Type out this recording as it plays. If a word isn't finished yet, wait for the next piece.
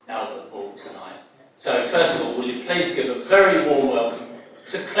Ball tonight. So first of all, will you please give a very warm welcome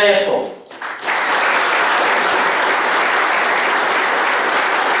to Claire Ball.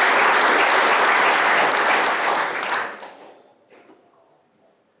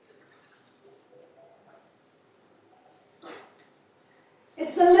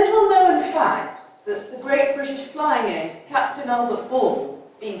 It's a little known fact that the great British flying ace, Captain Albert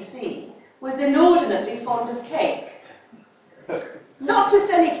Ball, BC, was inordinately fond of cake. Not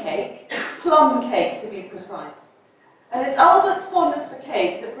just any cake, plum cake to be precise. And it's Albert's fondness for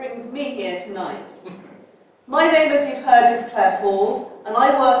cake that brings me here tonight. My name, as you've heard, is Claire Ball, and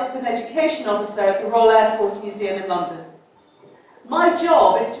I work as an education officer at the Royal Air Force Museum in London. My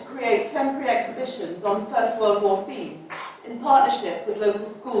job is to create temporary exhibitions on First World War themes in partnership with local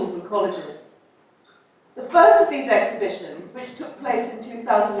schools and colleges. The first of these exhibitions, which took place in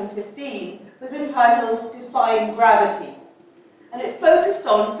 2015, was entitled Defying Gravity, and it focused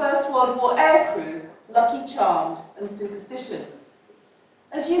on First World War aircrews, lucky charms and superstitions.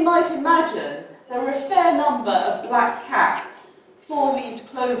 As you might imagine, there were a fair number of black cats, four-leaved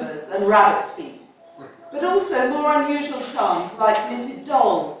clovers and rabbit's feet, but also more unusual charms like knitted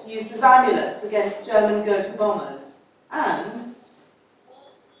dolls used as amulets against German Gotha bombers, and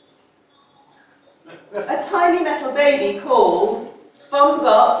a tiny metal baby called Thumbs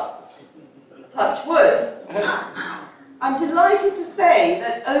Up, Touch Wood. I'm delighted to say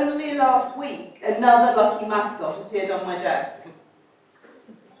that only last week another lucky mascot appeared on my desk.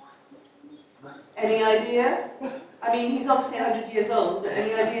 Any idea? I mean, he's obviously 100 years old, but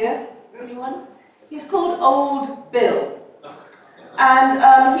any idea? Anyone? He's called Old Bill.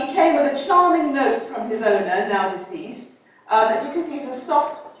 And he came with a charming note from his owner, now deceased. As you can see, he's a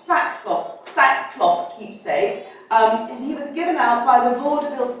soft sackcloth keepsake, and he was given out by the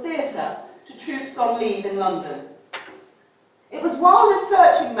Vaudeville Theatre to troops on leave in London. It was while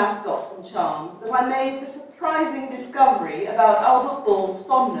researching mascots and charms that I made the surprising discovery about Albert Ball's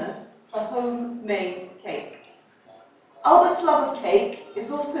fondness for homemade cake. Albert's love of cake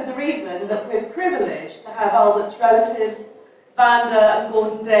is also the reason that we're privileged to have Albert's relatives, Vanda and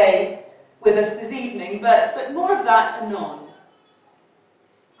Gordon Day, with us this evening, but more of that anon.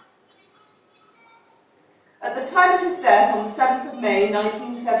 At the time of his death on the 7th of May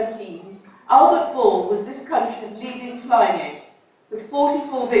 1917, Albert Ball was this country's leading flying ace, with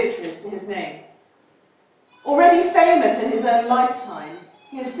 44 victories to his name. Already famous in his own lifetime,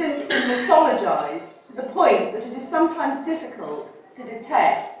 he has since been mythologized to the point that it is sometimes difficult to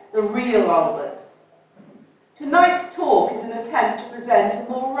detect the real Albert. Tonight's talk is an attempt to present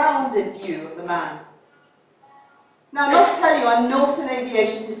a more rounded view of the man. Now, I must tell you, I'm not an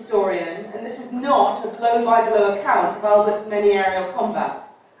aviation historian, and this is not a blow-by-blow account of Albert's many aerial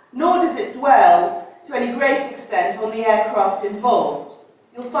combats, nor does it dwell to any great extent on the aircraft involved.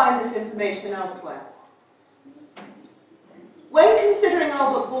 You'll find this information elsewhere. When considering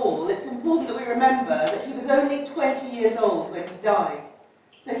Albert Ball, it's important that we remember that he was only 20 years old when he died,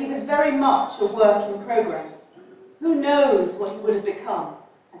 so he was very much a work in progress. Who knows what he would have become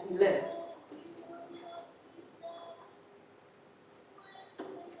had he lived?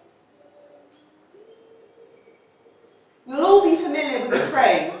 You'll all be familiar with the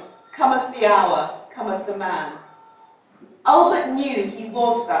phrase, "Cometh the hour, cometh the man." Albert knew he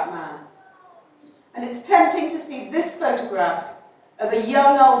was that man. And it's tempting to see this photograph of a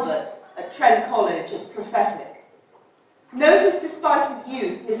young Albert at Trent College as prophetic. Notice, despite his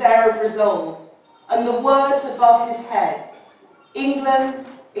youth, his air of resolve, and the words above his head, "England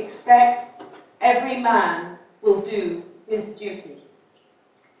expects every man will do his duty."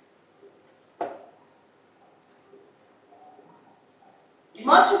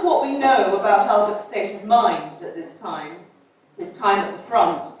 Much of what we know about Albert's state of mind at this time, his time at the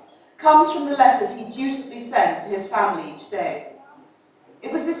front, comes from the letters he dutifully sent to his family each day.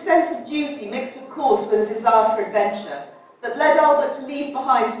 It was this sense of duty, mixed of course with a desire for adventure, that led Albert to leave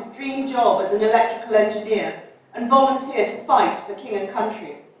behind his dream job as an electrical engineer and volunteer to fight for king and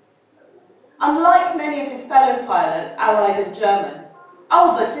country. Unlike many of his fellow pilots, Allied and German,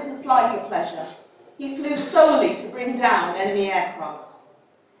 Albert didn't fly for pleasure. He flew solely to bring down enemy aircraft.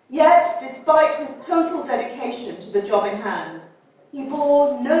 Yet, despite his total dedication to the job in hand, he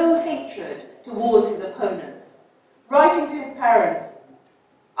bore no hatred towards his opponents, writing to his parents,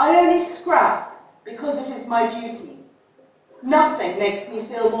 "I only scrap because it is my duty. Nothing makes me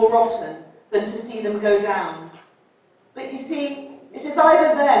feel more rotten than to see them go down. But you see, it is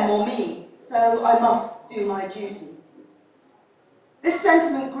either them or me, so I must do my duty." This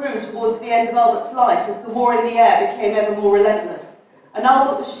sentiment grew towards the end of Albert's life as the war in the air became ever more relentless, and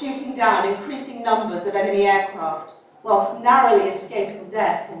Albert was shooting down increasing numbers of enemy aircraft, whilst narrowly escaping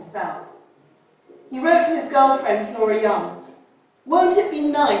death himself. He wrote to his girlfriend, Flora Young, "Won't it be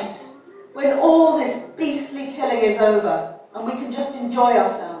nice when all this beastly killing is over and we can just enjoy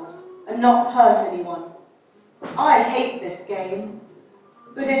ourselves and not hurt anyone? I hate this game,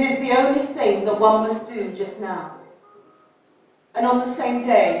 but it is the only thing that one must do just now." And on the same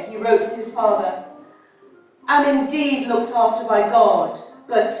day, he wrote to his father, "Am indeed looked after by God,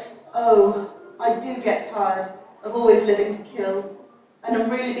 but, oh, I do get tired of always living to kill, and I'm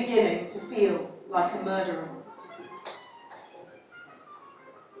really beginning to feel like a murderer."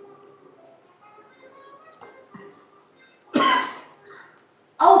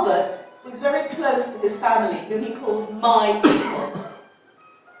 Albert was very close to his family, who he called "my people."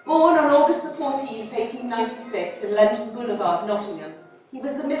 Born on August the 14th, 1896, in Lenton Boulevard, Nottingham, he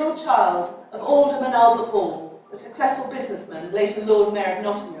was the middle child of Alderman Albert Ball, a successful businessman, later Lord Mayor of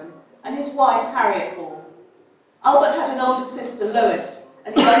Nottingham, and his wife, Harriet Ball. Albert had an older sister, Lois,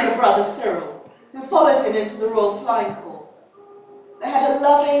 and a younger brother, Cyril, who followed him into the Royal Flying Corps. They had a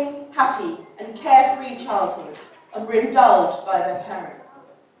loving, happy, and carefree childhood, and were indulged by their parents.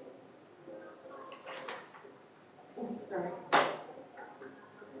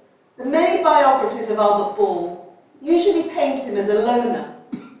 The many biographies of Albert Ball usually paint him as a loner,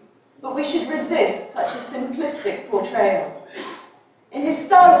 but we should resist such a simplistic portrayal. In his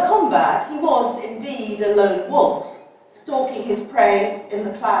style of combat, he was indeed a lone wolf, stalking his prey in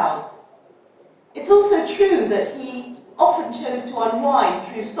the clouds. It's also true that he often chose to unwind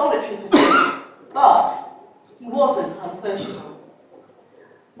through solitary pursuits, but he wasn't unsociable.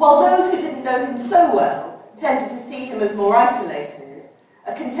 While those who didn't know him so well tended to see him as more isolated,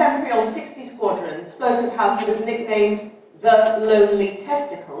 a contemporary on 60 Squadron spoke of how he was nicknamed the Lonely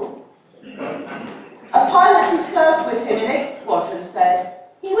Testicle. A pilot who served with him in 8 Squadron said,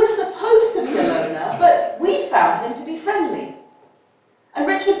 "He was supposed to be a loner, but we found him to be friendly." And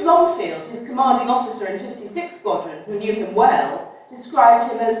Richard Longfield, his commanding officer in 56 Squadron, who knew him well, described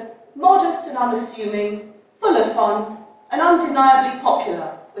him as modest and unassuming, full of fun, and undeniably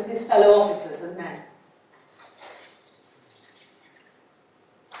popular with his fellow officers and men.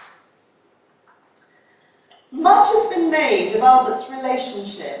 Much has been made of Albert's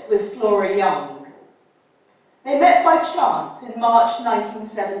relationship with Flora Young. They met by chance in March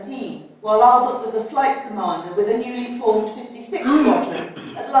 1917, while Albert was a flight commander with a newly formed 56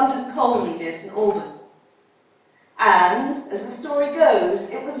 Squadron at London Colney near St Albans. And, as the story goes,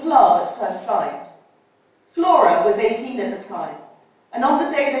 it was love at first sight. Flora was 18 at the time, and on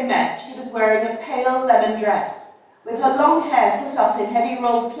the day they met, she was wearing a pale lemon dress, with her long hair put up in heavy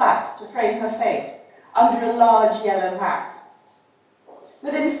rolled plaits to frame her face, under a large yellow hat.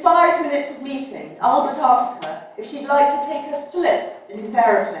 Within 5 minutes of meeting, Albert asked her if she'd like to take a flip in his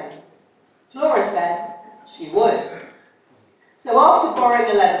aeroplane. Flora said she would. So after borrowing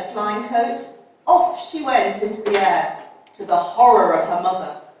a leather flying coat, off she went into the air, to the horror of her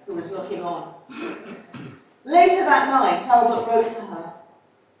mother, who was looking on. Later that night, Albert wrote to her,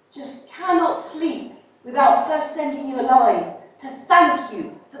 "Just cannot sleep without first sending you a line to thank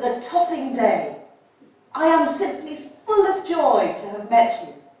you for the topping day. I am simply full of joy to have met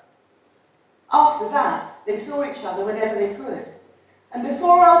you." After that, they saw each other whenever they could, and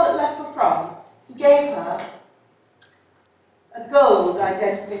before Albert left for France, he gave her a gold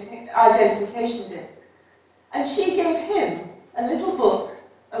identification disc, and she gave him a little book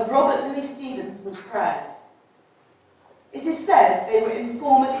of Robert Louis Stevenson's prayers. It is said they were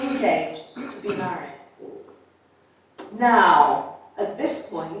informally engaged to be married. Now, at this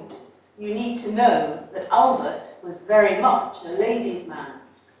point, you need to know that Albert was very much a ladies' man.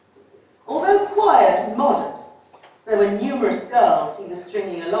 Although quiet and modest, there were numerous girls he was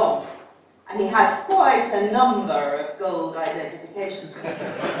stringing along, and he had quite a number of gold identification cards.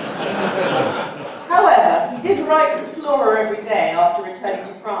 However, he did write to Flora every day after returning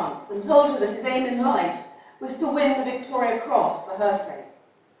to France and told her that his aim in life was to win the Victoria Cross for her sake.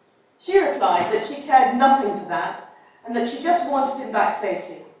 She replied that she cared nothing for that and that she just wanted him back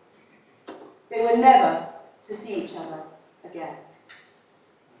safely. They were never to see each other again.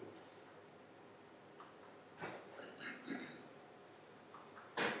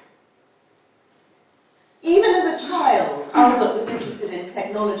 Even as a child, Albert was interested in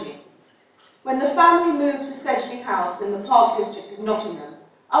technology. When the family moved to Sedgley House in the Park District of Nottingham,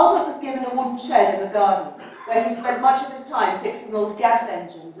 Albert was given a wooden shed in the garden, where he spent much of his time fixing old gas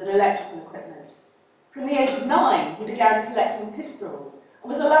engines and electrical equipment. From the age of 9, he began collecting pistols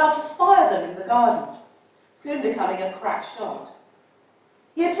and was allowed to fire them in the garden, soon becoming a crack shot.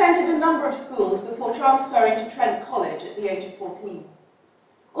 He attended a number of schools before transferring to Trent College at the age of 14.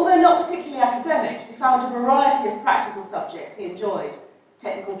 Although not particularly academic, he found a variety of practical subjects he enjoyed,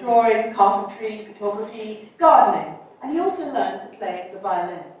 technical drawing, carpentry, photography, gardening, and he also learned to play the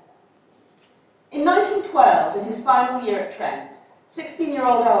violin. In 1912, in his final year at Trent,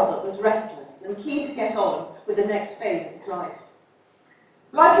 16-year-old Albert was restless and keen to get on with the next phase of his life.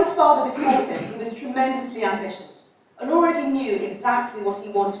 Like his father before him, he was tremendously ambitious and already knew exactly what he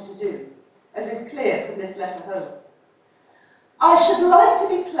wanted to do, as is clear from this letter home. I should like to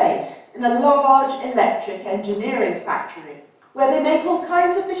be placed in a large electric engineering factory where they make all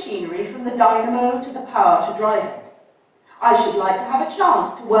kinds of machinery from the dynamo to the power to drive it. I should like to have a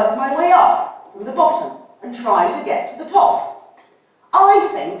chance to work my way up from the bottom and try to get to the top. I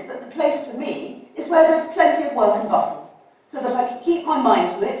think that the place for me is where there's plenty of work and bustle, so that I can keep my mind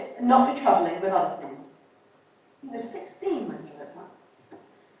to it and not be troubling with other things. He was 16 when he wrote that.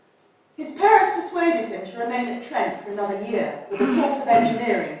 His parents persuaded him to remain at Trent for another year, with a course of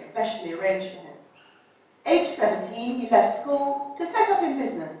engineering specially arranged for him. Age 17, he left school to set up in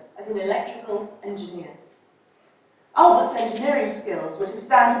business as an electrical engineer. Albert's engineering skills were to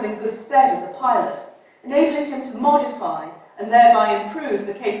stand him in good stead as a pilot, enabling him to modify and thereby improve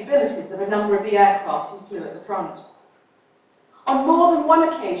the capabilities of a number of the aircraft he flew at the front. On more than one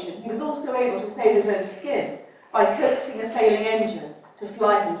occasion, he was also able to save his own skin by coaxing a failing engine to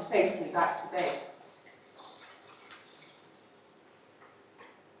fly him safely back to base.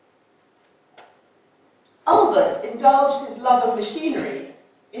 Albert indulged his love of machinery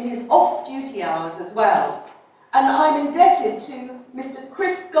in his off-duty hours as well, and I'm indebted to Mr.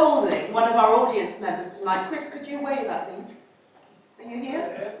 Chris Golding, one of our audience members tonight. Chris, could you wave at me? Are you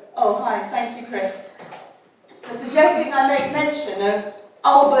here? Oh, hi, thank you, Chris, for suggesting I make mention of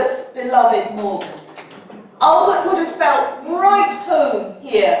Albert's beloved Morgan. Albert would have felt right home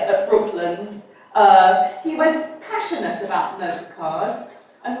here at Brooklands. He was passionate about motor cars,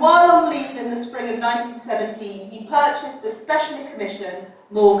 and while on leave in the spring of 1917, he purchased a specially commissioned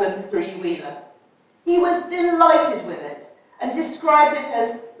Morgan three-wheeler. He was delighted with it and described it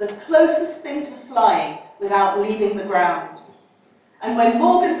as the closest thing to flying without leaving the ground. And when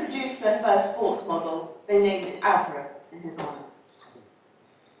Morgan produced their first sports model, they named it Avro in his honour.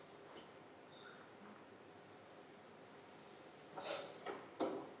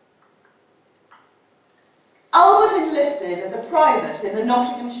 Albert enlisted as a private in the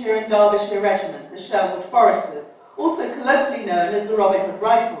Nottinghamshire and Derbyshire Regiment, the Sherwood Foresters, also colloquially known as the Robin Hood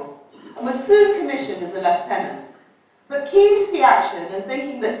Rifles, and was soon commissioned as a lieutenant. But keen to see action and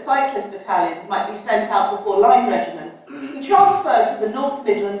thinking that cyclist battalions might be sent out before line regiments, he transferred to the North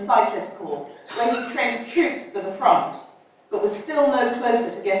Midlands Cyclist Corps, where he trained troops for the front, but was still no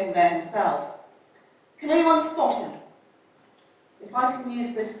closer to getting there himself. Can anyone spot him? If I can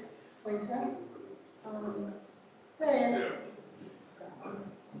use this pointer. There he is.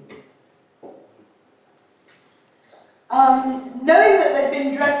 Knowing that there'd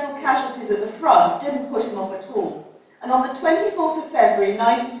been dreadful casualties at the front didn't put him off at all. And on the 24th of February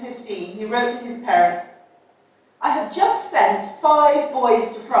 1915, he wrote to his parents, "I have just sent 5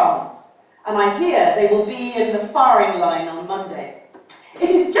 boys to France, and I hear they will be in the firing line on Monday. It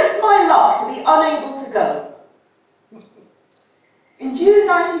is just my luck to be unable to go." In June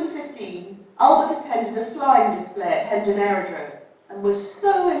 1915, Albert attended a flying display at Hendon Aerodrome and was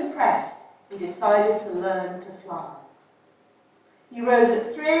so impressed he decided to learn to fly. He rose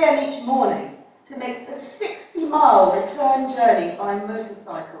at 3 a.m. each morning to make the 60-mile return journey by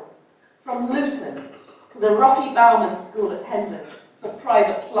motorcycle from Luton to the Ruffy Bowman School at Hendon for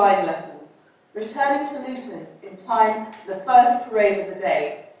private flying lessons, returning to Luton in time for the first parade of the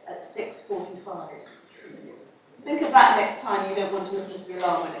day at 6:45. Think of that next time you don't want to listen to the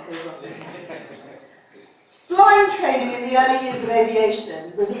alarm when it goes off. Flying training in the early years of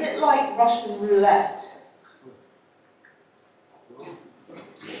aviation was a bit like Russian roulette,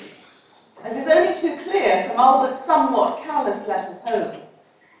 as is only too clear from Albert's somewhat callous letters home.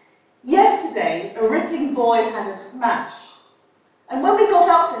 Yesterday, a ripping boy had a smash, and when we got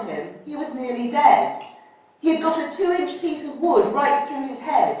up to him, he was nearly dead. He had got a 2-inch piece of wood right through his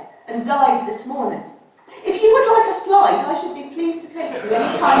head and died this morning. If you would like a flight, I should be pleased to take you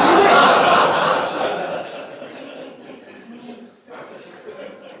any time you wish.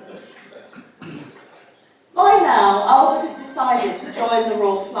 By now, Albert had decided to join the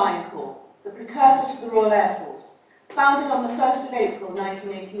Royal Flying Corps, the precursor to the Royal Air Force, founded on the 1st of April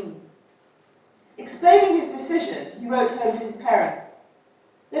 1918. Explaining his decision, he wrote home to his parents,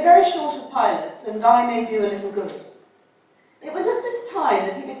 "They're very short of pilots, and I may do a little good." It was at this time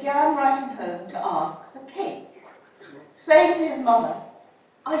that he began writing home to ask for cake, saying to his mother,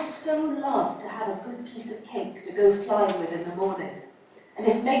 "I so love to have a good piece of cake to go flying with in the morning, and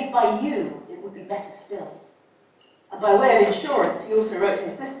if made by you, it would be better still." And by way of insurance, he also wrote to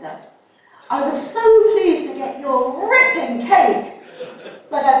his sister, "I was so pleased to get your ripping cake,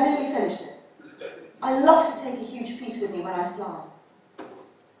 but I've nearly finished it. I love to take a huge piece with me when I fly."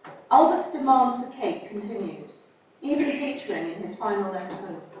 Albert's demands for cake continued, even featuring in his final letter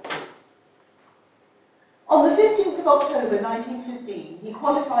home. On the 15th of October 1915, he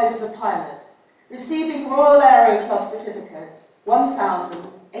qualified as a pilot, receiving Royal Aero Club certificate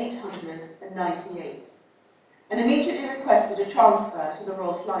 1898, and immediately requested a transfer to the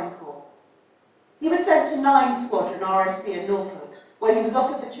Royal Flying Corps. He was sent to 9 Squadron RFC in Norfolk, where he was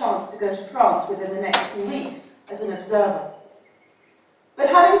offered the chance to go to France within the next few weeks as an observer. But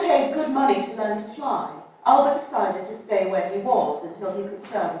having paid good money to learn to fly, Albert decided to stay where he was until he could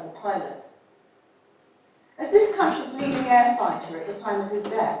serve as a pilot. As this country's leading air fighter at the time of his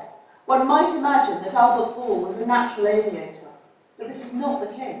death, one might imagine that Albert Ball was a natural aviator, but this is not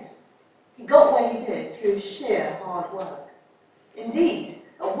the case. He got where he did through sheer hard work. Indeed,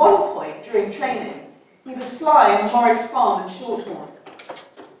 at one point during training, he was flying on Morris Farm in Shorthorn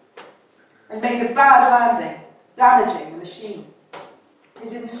and made a bad landing, damaging the machine.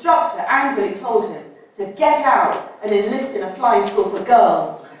 His instructor angrily told him to get out and enlist in a flying school for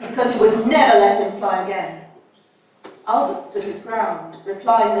girls, because he would never let him fly again. Albert stood his ground,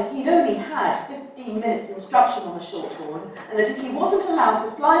 replying that he'd only had 15 minutes instruction on the Shorthorn, and that if he wasn't allowed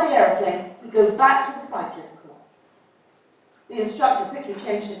to fly the aeroplane, he'd go back to the cyclist corps. The instructor quickly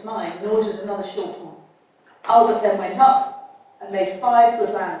changed his mind and ordered another Shorthorn. Albert then went up and made 5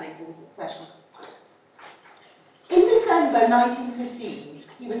 good landings in succession. In December 1915,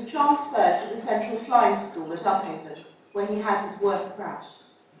 he was transferred to the Central Flying School at Uphaven, where he had his worst crash.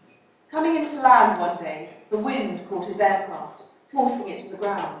 Coming into land one day, the wind caught his aircraft, forcing it to the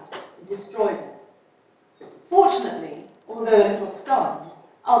ground, and destroyed it. Fortunately, although a little stunned,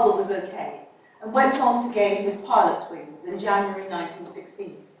 Albert was okay, and went on to gain his pilot's wings in January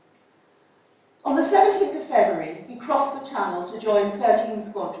 1916. On the 17th of February, he crossed the Channel to join 13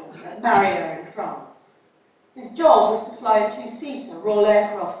 Squadron at Marieulles in France. His job was to fly a 2-seater Royal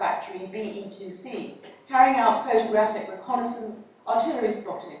Aircraft Factory BE-2C, carrying out photographic reconnaissance, artillery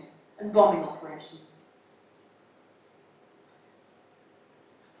spotting, and bombing operations.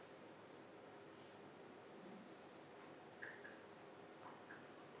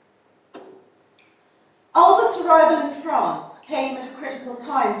 Albert's arrival in France came at a critical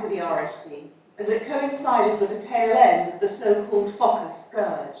time for the RFC, as it coincided with the tail end of the so-called Fokker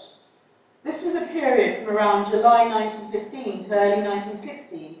scourge. This was a period from around July 1915 to early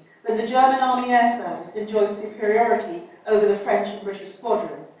 1916, when the German Army Air Service enjoyed superiority over the French and British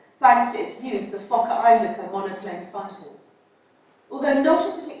squadrons, thanks to its use of Fokker-Eindecker monoplane fighters. Although not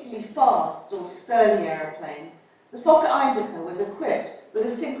a particularly fast or sturdy aeroplane, the Fokker-Eindecker was equipped with a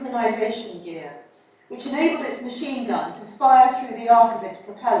synchronization gear, which enabled its machine gun to fire through the arc of its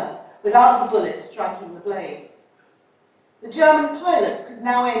propeller without the bullets striking the blades. The German pilots could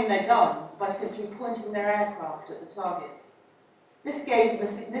now aim their guns by simply pointing their aircraft at the target. This gave them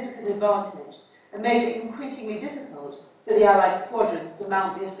a significant advantage and made it increasingly difficult for the Allied squadrons to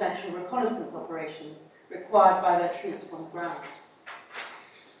mount the essential reconnaissance operations required by their troops on the ground.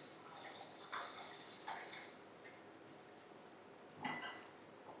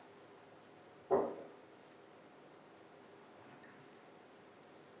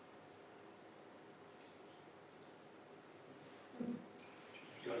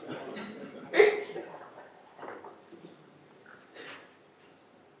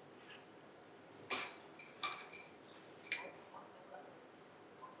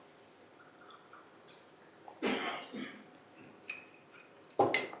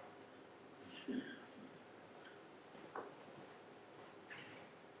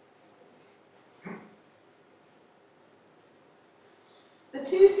 The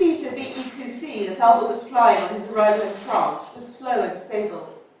 2-seater BE-2C that Albert was flying on his arrival in France was slow and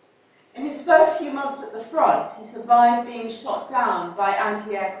stable. In his first few months at the front, he survived being shot down by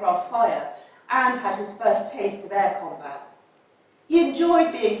anti-aircraft fire and had his first taste of air combat. He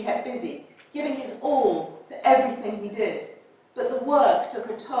enjoyed being kept busy, giving his all to everything he did, but the work took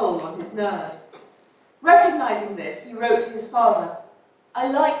a toll on his nerves. Recognizing this, he wrote to his father, "I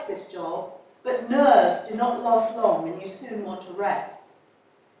like this job, but nerves do not last long and you soon want to rest."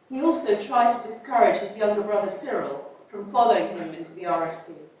 He also tried to discourage his younger brother Cyril from following him into the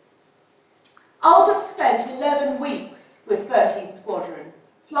RFC. Albert spent 11 weeks with 13th Squadron,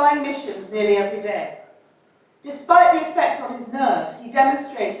 flying missions nearly every day. Despite the effect on his nerves, he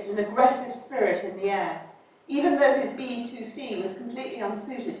demonstrated an aggressive spirit in the air, even though his BE-2C was completely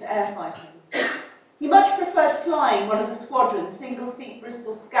unsuited to air fighting. He much preferred flying one of the squadron's single-seat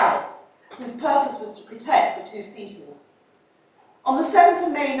Bristol Scouts, whose purpose was to protect the two-seaters. On the 7th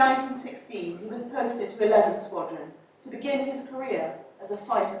of May 1916, he was posted to 11th Squadron to begin his career as a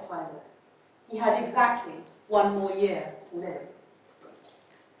fighter pilot. He had exactly 1 more year to live.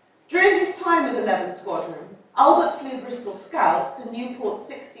 During his time with 11th Squadron, Albert flew Bristol Scouts and Nieuport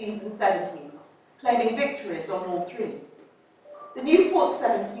 16s and 17s, claiming victories on all 3. The Nieuport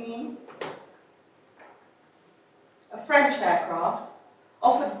 17, a French aircraft,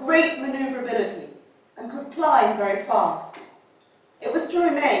 offered great manoeuvrability and could climb very fast. It was to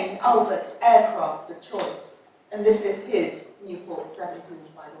remain Albert's aircraft of choice, and this is his Nieuport 17,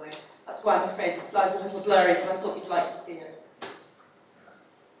 by the way. That's why I'm afraid the slide's a little blurry, but I thought you'd like to see it.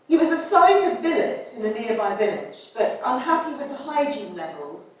 He was assigned a billet in a nearby village, but unhappy with the hygiene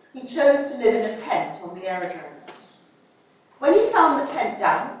levels, he chose to live in a tent on the aerodrome. When he found the tent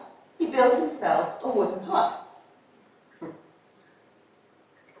damp, he built himself a wooden hut.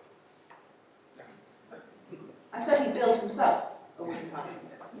 I said he built himself a wooden hut,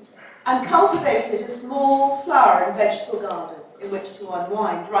 and cultivated a small flower and vegetable garden in which to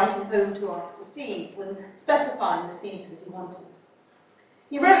unwind, writing home to ask for seeds and specifying the seeds that he wanted.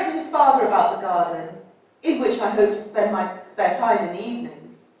 He wrote to his father about the garden, in which I hope to spend my spare time in the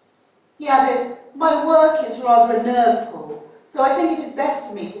evenings. He added, "My work is rather a nerve pull, so I think it is best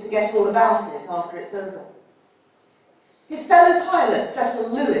for me to forget all about it after it's over." His fellow pilot, Cecil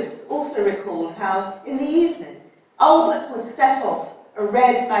Lewis, also recalled how, in the evening, Albert would set off a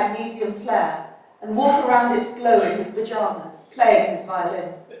red magnesium flare and walk around its glow in his pyjamas, playing his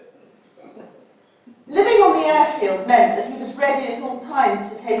violin. Living on the airfield meant that he was ready at all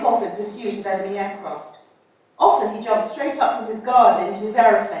times to take off in pursuit of enemy aircraft. Often he jumped straight up from his garden into his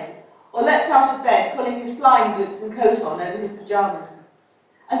aeroplane, or leapt out of bed, pulling his flying boots and coat on over his pyjamas.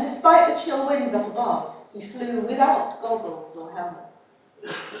 And despite the chill winds up above, he flew without goggles or helmet.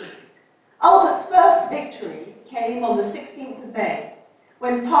 Albert's first victory came on the 16th of May,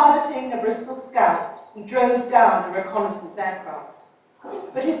 when piloting a Bristol Scout, he drove down a reconnaissance aircraft.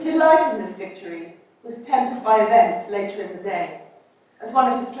 But his delight in this victory was tempered by events later in the day, as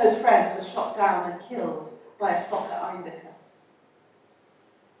one of his close friends was shot down and killed by a Fokker Eindecker.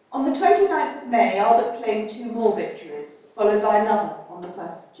 On the 29th of May, Albert claimed 2 more victories, followed by another on the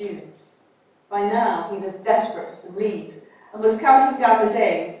 1st of June. By now, he was desperate for some leave and was counting down the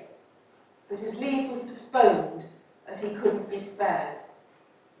days, but his leave was postponed as he couldn't be spared.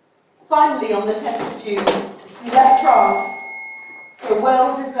 Finally, on the 10th of June, he left France for a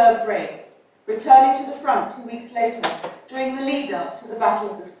well-deserved break, returning to the front 2 weeks later during the lead-up to the Battle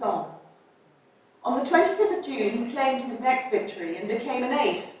of the Somme. On the 25th of June, he claimed his next victory and became an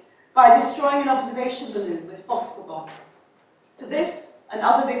ace by destroying an observation balloon with phosphor bombs. For this and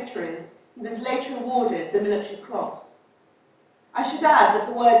other victories, he was later awarded the Military Cross. I should add that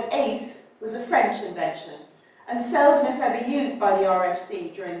the word ace was a French invention and seldom if ever used by the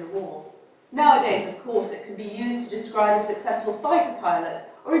RFC during the war. Nowadays, of course, it can be used to describe a successful fighter pilot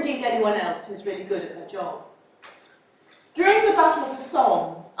or indeed anyone else who's really good at their job. During the Battle of the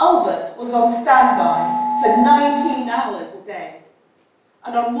Somme, Albert was on standby for 19 hours a day,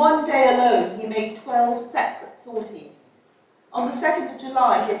 and on one day alone he made 12 separate sorties. On the 2nd of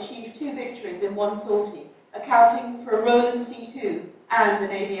July he achieved 2 victories in one sortie, accounting for a Roland C-2 and an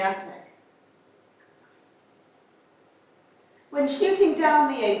Aviatik. When shooting down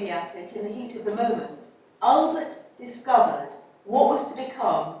the Aviatik in the heat of the moment, Albert discovered what was to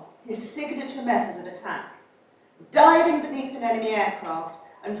become his signature method of attack, diving beneath an enemy aircraft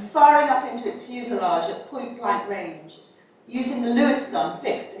and firing up into its fuselage at point-blank range, using the Lewis gun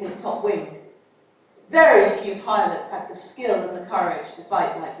fixed to his top wing. Very few pilots had the skill and the courage to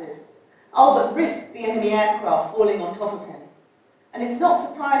fight like this. Albert risked the enemy aircraft falling on top of him, and it's not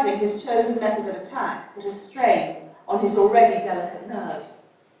surprising his chosen method of attack put a strain on his already delicate nerves.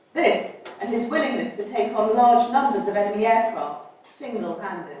 This, and his willingness to take on large numbers of enemy aircraft,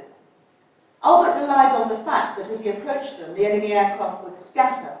 single-handed. Albert relied on the fact that as he approached them, the enemy aircraft would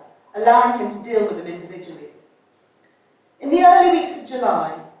scatter, allowing him to deal with them individually. In the early weeks of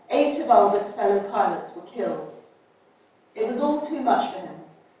July, 8 of Albert's fellow pilots were killed. It was all too much for him,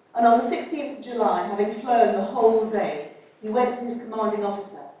 and on the 16th of July, having flown the whole day, he went to his commanding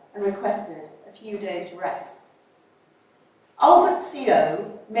officer and requested a few days' rest. Albert's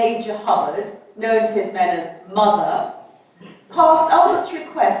CO, Major Hubbard, known to his men as Mother, passed Albert's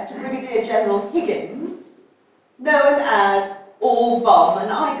request to Brigadier General Higgins, known as All Bum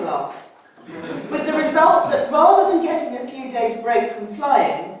and Eyeglass, with the result that rather than getting a few days' break from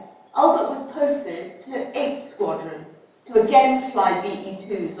flying, Albert was posted to 8th Squadron to again fly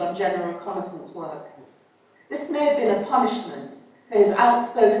BE-2s on general reconnaissance work. This may have been a punishment for his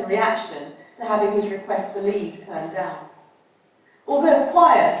outspoken reaction to having his request for leave turned down. Although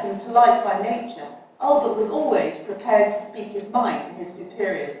quiet and polite by nature, Albert was always prepared to speak his mind to his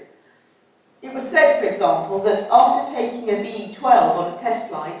superiors. It was said, for example, that after taking a B-12 on a test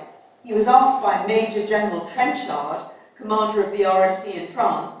flight, he was asked by Major General Trenchard, commander of the RFC in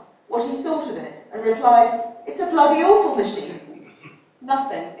France, what he thought of it, and replied, "It's a bloody awful machine."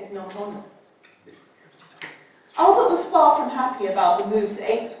 Nothing if not honest. Albert was far from happy about the move to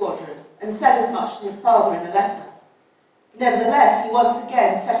 8th Squadron and said as much to his father in a letter. Nevertheless, he once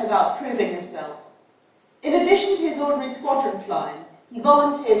again set about proving himself. In addition to his ordinary squadron flying, he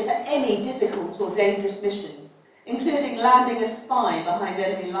volunteered for any difficult or dangerous missions, including landing a spy behind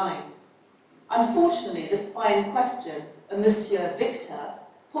enemy lines. Unfortunately, the spy in question, a Monsieur Victor,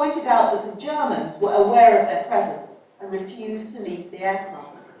 pointed out that the Germans were aware of their presence and refused to leave the aircraft.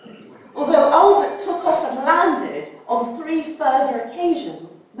 Although Albert took off and landed on 3 further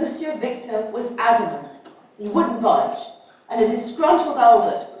occasions, Monsieur Victor was adamant. He wouldn't budge, and a disgruntled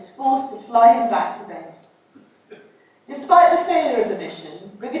Albert was forced to fly him back to base. Despite the failure of the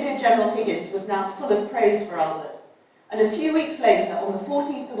mission, Brigadier General Higgins was now full of praise for Albert, and a few weeks later, on the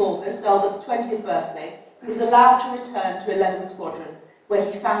 14th of August, Albert's 20th birthday, he was allowed to return to 11th Squadron, where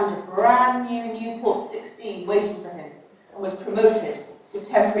he found a brand new Newport 16 waiting for him, and was promoted to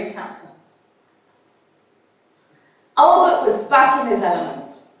temporary captain. Albert was back in his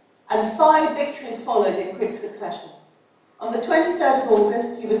element, and 5 victories followed in quick succession. On the 23rd of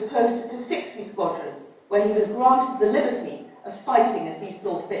August, he was posted to 60 Squadron, where he was granted the liberty of fighting as he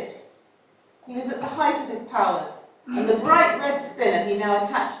saw fit. He was at the height of his powers, and the bright red spinner he now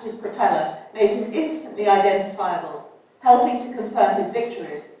attached to his propeller made him instantly identifiable, helping to confirm his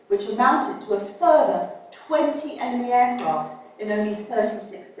victories, which amounted to a further 20 enemy aircraft in only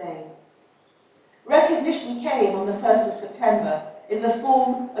 36 days. Recognition came on the 1st of September in the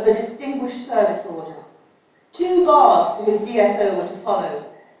form of a Distinguished Service Order. 2 bars to his DSO were to follow,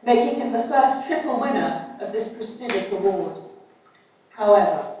 making him the first triple winner of this prestigious award.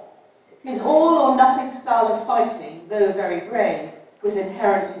 However, his all-or-nothing style of fighting, though very brave, was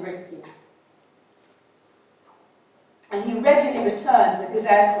inherently risky. And he regularly returned with his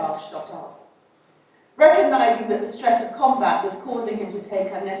aircraft shot up. Recognising that the stress of combat was causing him to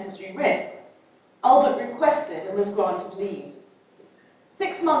take unnecessary risks, Albert requested and was granted leave.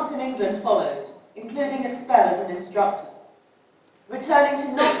 6 months in England followed, including a spell as an instructor. Returning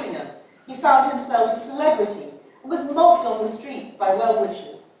to Nottingham, he found himself a celebrity and was mobbed on the streets by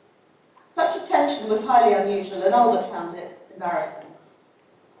well-wishers. Such attention was highly unusual, and Albert found it embarrassing.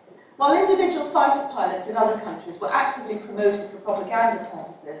 While individual fighter pilots in other countries were actively promoted for propaganda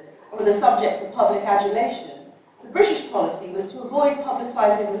purposes and were the subjects of public adulation, the British policy was to avoid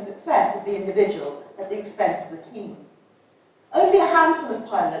publicising the success of the individual at the expense of the team. Only a handful of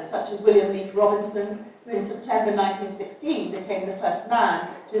pilots, such as William Leaf Robinson, who in September 1916 became the first man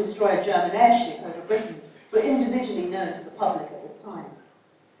to destroy a German airship over Britain, were individually known to the public at this time.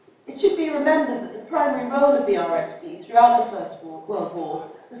 It should be remembered that the primary role of the RFC throughout the First World War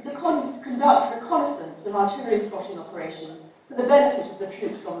was to conduct reconnaissance and artillery spotting operations for the benefit of the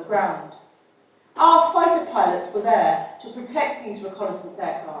troops on the ground. Our fighter pilots were there to protect these reconnaissance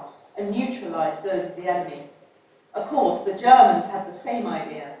aircraft and neutralise those of the enemy. Of course, the Germans had the same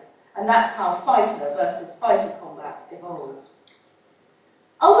idea, and that's how fighter versus fighter combat evolved.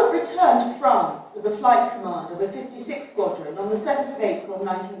 Albert returned to France as a flight commander with 56th Squadron on the 7th of April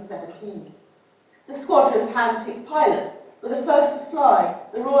 1917. The squadron's hand-picked pilots were the first to fly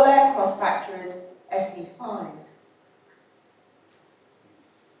the Royal Aircraft Factory's SE-5.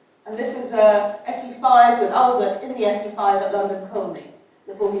 And this is a SE-5 with Albert in the SE-5 at London Colney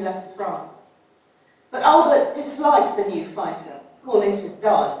before he left for France. But Albert disliked the new fighter, calling it a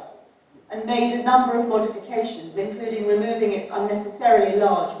dud, and made a number of modifications, including removing its unnecessarily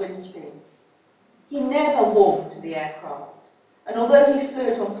large windscreen. He never warmed to the aircraft, and although he flew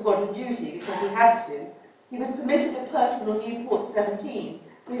it on squadron duty because he had to, he was permitted a personal Newport 17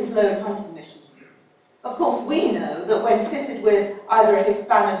 for his lone hunting missions. Of course, we know that when fitted with either a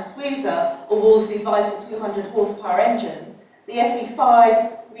Hispano Suiza or Wolseley Viper 200 horsepower engine, the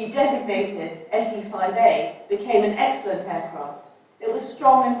SE-5, redesignated SE-5A, became an excellent aircraft. It was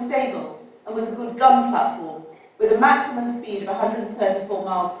strong and stable, and was a good gun platform, with a maximum speed of 134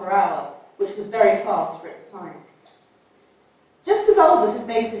 miles per hour, which was very fast for its time. Just as Albert had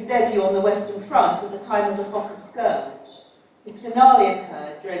made his debut on the Western Front at the time of the Fokker skirmish, his finale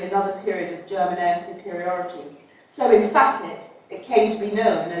occurred during another period of German air superiority, so emphatic it came to be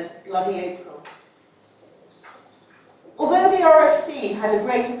known as Bloody April. Although the RFC had a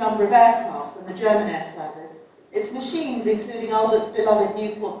greater number of aircraft than the German Air Service, its machines, including Albert's beloved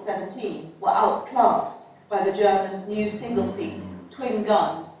Nieuport 17, were outclassed by the Germans' new single-seat,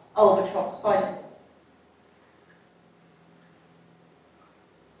 twin-gunned Albatros fighters.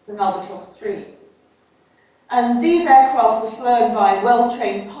 It's an Albatros 3. And these aircraft were flown by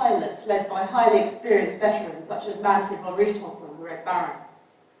well-trained pilots led by highly experienced veterans such as Manfred von Richthofen, the Red Baron.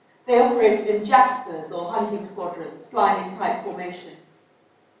 They operated in jasters or hunting squadrons, flying in tight formation.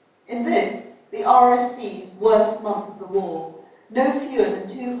 In this, the RFC's worst month of the war, no fewer than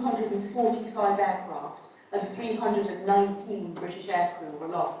 245 aircraft and 319 British aircrew were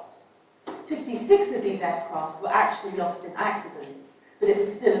lost. 56 of these aircraft were actually lost in accidents, but it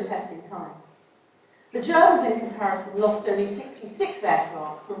was still a testing time. The Germans, in comparison, lost only 66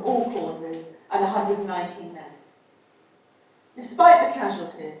 aircraft from all causes and 119 men. Despite the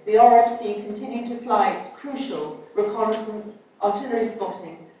casualties, the RFC continued to fly its crucial reconnaissance, artillery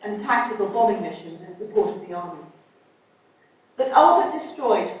spotting, and tactical bombing missions in support of the army. That Albert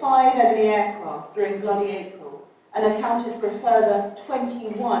destroyed 5 enemy aircraft during Bloody April and accounted for a further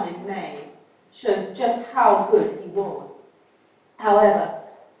 21 in May shows just how good he was. However,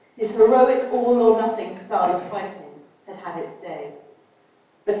 his heroic all-or-nothing style of fighting had had its day.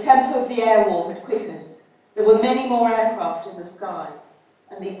 The tempo of the air war had quickened, there were many more aircraft in the sky,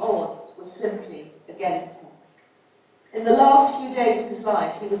 and the odds were simply against him. In the last few days of his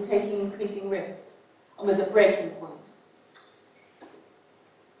life, he was taking increasing risks and was at breaking point.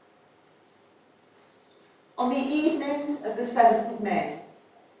 On the evening of the 7th of May,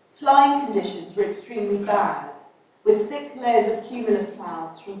 flying conditions were extremely bad, with thick layers of cumulus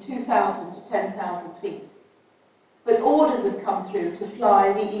clouds from 2,000 to 10,000 feet. But orders had come through to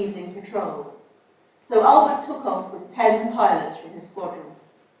fly the evening patrol, so Albert took off with 10 pilots from his squadron.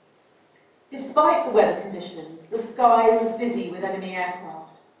 Despite the weather conditions, the sky was busy with enemy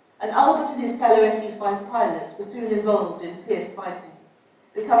aircraft, and Albert and his fellow SE-5 pilots were soon involved in fierce fighting,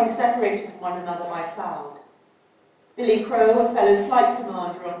 becoming separated from one another by cloud. Billy Crow, a fellow flight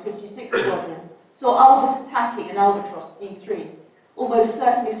commander on 56 Squadron, saw Albert attacking an Albatros D3, almost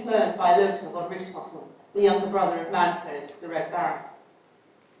certainly flown by Lothar von Richthofen, the younger brother of Manfred, the Red Baron.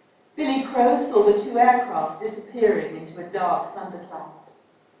 Billy Crow saw the 2 aircraft disappearing into a dark thundercloud.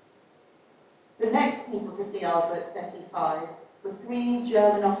 The next people to see Albert's SE-5 were 3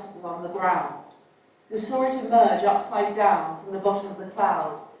 German officers on the ground, who saw it emerge upside down from the bottom of the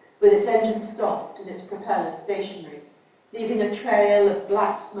cloud, with its engine stopped and its propellers stationary, leaving a trail of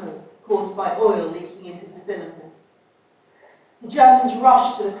black smoke caused by oil leaking into the cylinders. The Germans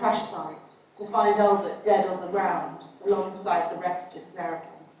rushed to the crash site to find Albert dead on the ground alongside the wreckage of his aeroplane.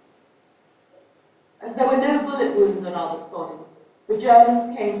 As there were no bullet wounds on Albert's body, the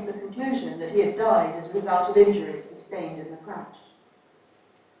Germans came to the conclusion that he had died as a result of injuries sustained in the crash.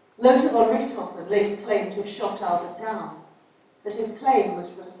 Lothar von Richthofen later claimed to have shot Albert down, but his claim was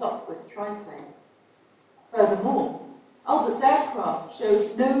for a Sopwith triplane. Furthermore, Albert's aircraft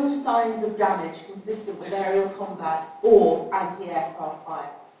showed no signs of damage consistent with aerial combat or anti-aircraft fire.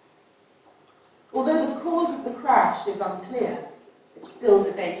 Although the cause of the crash is unclear, it's still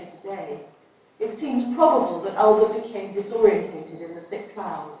debated today. It seems probable that Albert became disorientated in the thick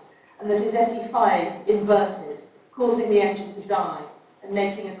cloud and that his SE-5 inverted, causing the engine to die and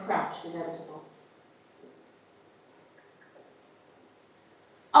making a crash inevitable.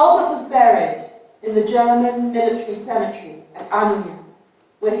 Albert was buried in the German military cemetery at Annonay,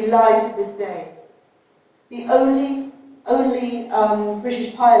 where he lies to this day. The only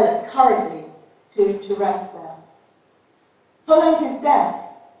British pilot currently to rest there. Following his death,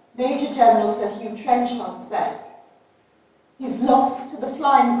 Major General Sir Hugh Trenchard said, "His loss to the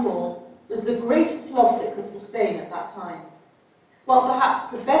Flying Corps was the greatest loss it could sustain at that time," while perhaps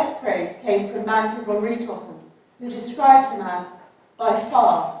the best praise came from Manfred von Richthofen, who described him as, by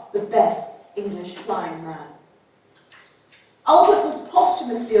far, the best English flying man. Albert was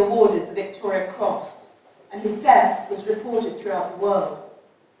posthumously awarded the Victoria Cross, and his death was reported throughout the world.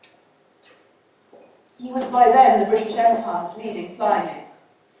 He was by then the British Empire's leading flying ace.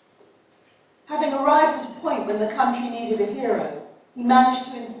 Having arrived at a point when the country needed a hero, he managed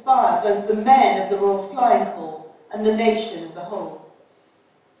to inspire both the men of the Royal Flying Corps and the nation as a whole.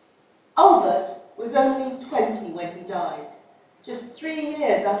 Albert was only 20 when he died, just 3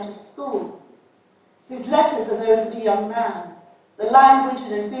 years out of school. His letters are those of a young man, the language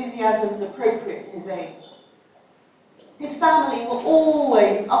and enthusiasms appropriate to his age. His family were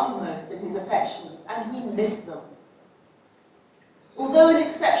always uppermost in his affections, and he missed them. Although an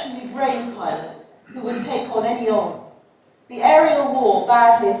exceptionally brave pilot who would take on any odds, the aerial war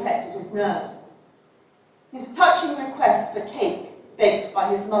badly affected his nerves. His touching requests for cake, baked by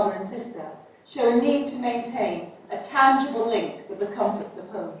his mother and sister, show a need to maintain a tangible link with the comforts of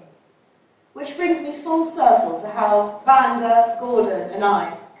home. Which brings me full circle to how Vanda, Gordon and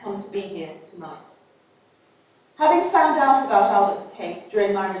I come to be here tonight. Having found out about Albert's Cape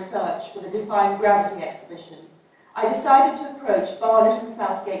during my research for the Defying Gravity exhibition, I decided to approach Barnet and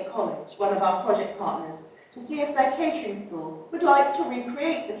Southgate College, one of our project partners, to see if their catering school would like to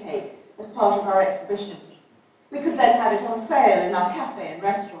recreate the cake as part of our exhibition. We could then have it on sale in our cafe and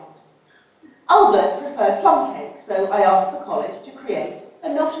restaurant. Albert preferred plum cake, so I asked the college to create a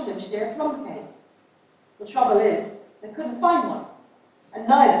Nottinghamshire plum cake. The trouble is, they couldn't find one, and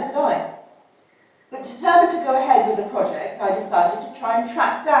neither could I. But determined to go ahead with the project, I decided to try and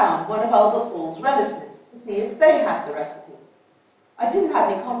track down one of Albert Ball's relatives to see if they had the recipe. I didn't have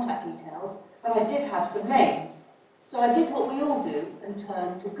any contact details, but I did have some names, so I did what we all do and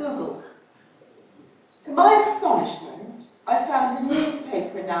turned to Google. To my astonishment, I found a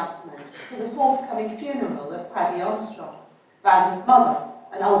newspaper announcement for the forthcoming funeral of Paddy Armstrong, Vanda's mother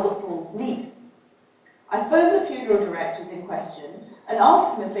and Albert Ball's niece. I phoned the funeral directors in question and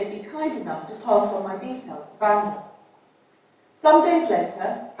asked them if they'd be kind enough to pass on my details to Vanda. Some days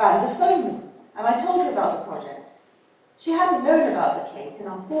later, Vanda phoned me, and I told her about the project. She hadn't known about the cake and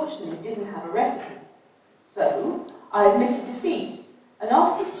unfortunately didn't have a recipe. So I admitted defeat and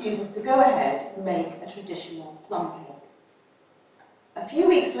asked the students to go ahead and make a traditional plum cake. A few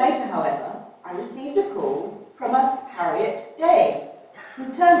weeks later, however, I received a call from a Harriet Day, who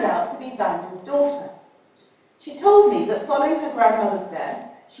turned out to be Vanda's daughter. She told me that following her grandmother's death,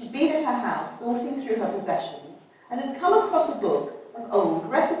 she'd been at her house sorting through her possessions and had come across a book of old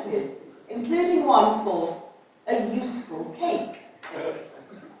recipes, including one for a useful cake.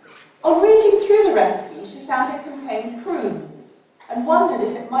 On reading through the recipe, she found it contained prunes and wondered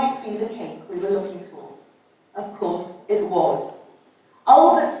if it might be the cake we were looking for. Of course, it was.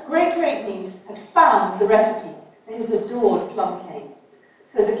 Albert's great-great-niece had found the recipe for his adored plum cake,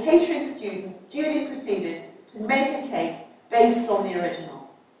 so the catering students duly proceeded to make a cake based on the original.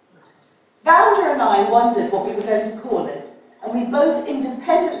 Vanda and I wondered what we were going to call it, and we both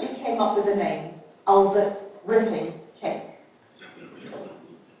independently came up with the name, Albert's Ripping Cake.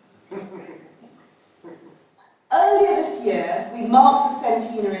 Earlier this year, we marked the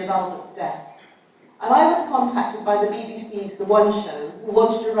centenary of Albert's death, and I was contacted by the BBC's The One Show, who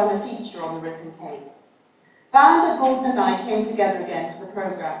wanted to run a feature on the Ripping Cake. Vanda, Gordon and I came together again for the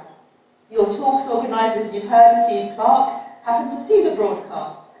programme. Your talk's organisers, you've heard, Steve Clark, happened to see the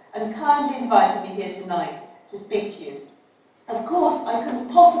broadcast and kindly invited me here tonight to speak to you. Of course, I couldn't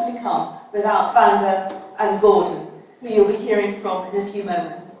possibly come without Vanda and Gordon, who you'll be hearing from in a few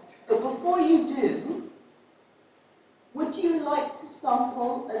moments. But before you do, would you like to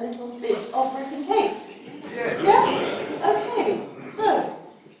sample a little bit of Ripping Cake? Yes. Yes? Okay, so.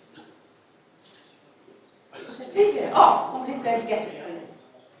 It should be here. Oh, somebody's going to get it for you.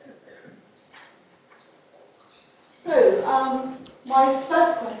 So, my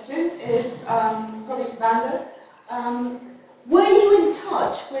first question is probably to Vanda. Were you in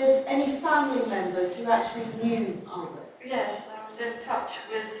touch with any family members who actually knew Albert? Yes, I was in touch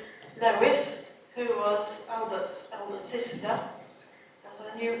with Lois, who was Albert's elder sister, and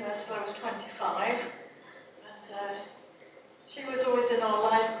I knew her till I was 25. And she was always in our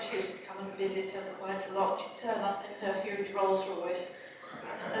life. She used to come and visit us quite a lot. She'd turn up in her huge Rolls Royce.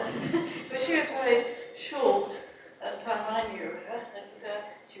 But she was very short at the time I knew her, and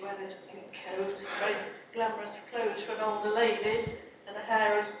she wore this pink coat, very glamorous clothes for an older lady, and her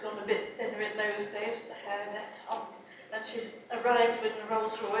hair has gone a bit thinner in those days with the hairnet on. And she'd arrive with the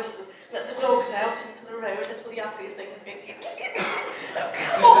Rolls Royce and let the dogs out into the road, little yappy things, going,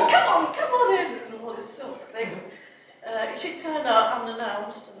 oh, come on in, and all this sort of thing. She'd turn up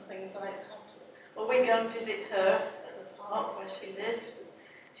unannounced and things like that. Or we'd go and visit her at the park where she lived.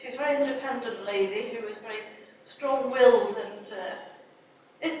 She's a very independent lady who was very strong-willed and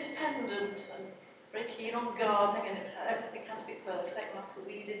independent and very keen on gardening, and everything had to be perfect, not a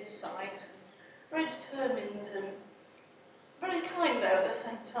weed in sight. Very determined and very kind, though, at the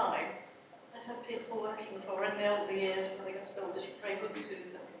same time. I had people working for her in the older years. When they got older, she's very good to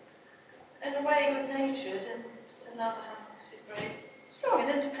them. In a way, good-natured, and on the other hand, she's very strong and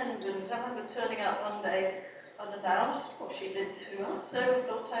independent. I remember turning out one day unannounced, what she did to us, so I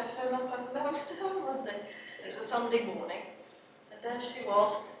thought I'd turn up unannounced to her one day. It was a Sunday morning, and there she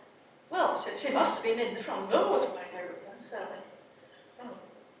was. Well, she must have been in, the front door was wide open, so I thought, oh,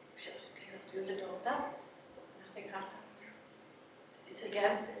 she must be able to do the door down. Nothing happened. Did it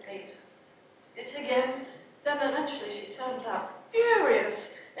again, did it again. Then eventually she turned up,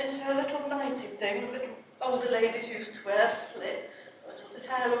 furious, in her little nighty thing, the little older ladies used to wear, slip, a sort of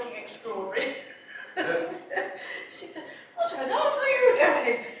hair looking extraordinary. She said, I don't know what are you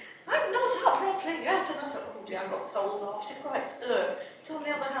doing? I'm not up properly yet. And I thought, oh dear, I got told off. She's quite stern. But on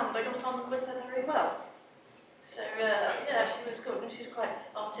the other hand, I got on with her very well. So, yeah, she was good, and she's quite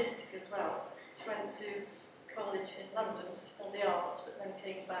artistic as well. She went to college in London to study art, but then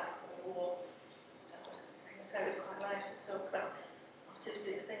came back when the war started. So it was quite nice to talk about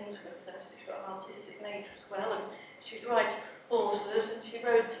artistic things with her. So she's got an artistic nature as well, and she'd ride horses, and she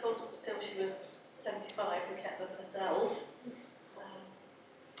rode horses till she was 75 and kept them herself.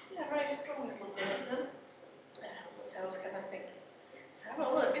 Yeah, very strong little person. What else can I think?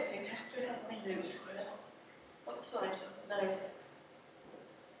 Well, let me think. I have to have my news for it. What slide? No.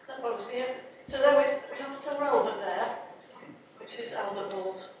 That was it. So we have Sir Albert there, which is Albert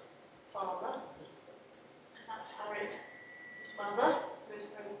Hall's father. And that's Harriet, his mother, who is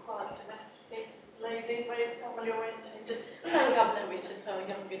a very quiet, domesticated lady, very family orientated. And then we have Lois in her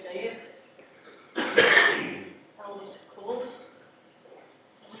younger days. Albert, of course.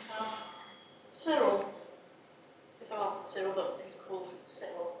 And we have Cyril. It's Arthur Cyril, but he's called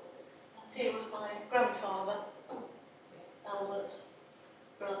Cyril. And he was my grandfather, Albert,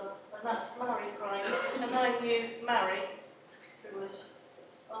 brother, and that's Mary Price. And I knew Mary, who was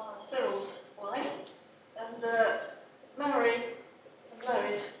Cyril's wife, and Mary and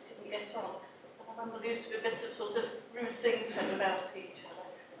Lois didn't get on. And I remember there used to be a bit of sort of rude things said about each other.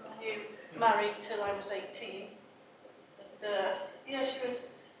 And I knew Mary till I was 18, and yeah, she was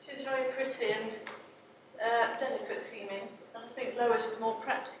very pretty and delicate seeming. And I think Lois was more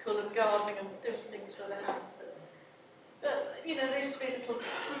practical and gardening and doing things with her hands. But you know, there used to be little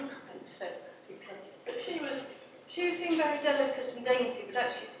rude comments said about each other. But she seemed very delicate and dainty, but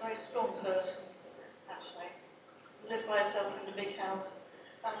actually she's a very strong person, actually. Lived by herself in a big house,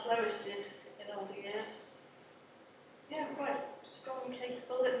 as Lois did in older years. Yeah, quite strong and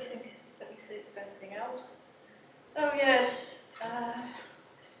capable. Let me see if there's anything else. Oh yes,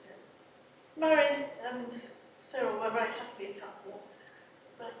 Mary and Cyril were a very happy couple,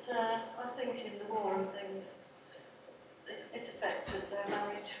 but I think in the war and things, it affected their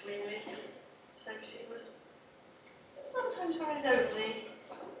marriage really. So she was sometimes very lonely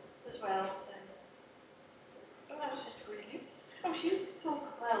as well. So, but that's it really. Oh, she used to talk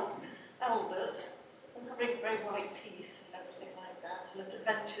about Albert and having very white teeth and everything like that, and the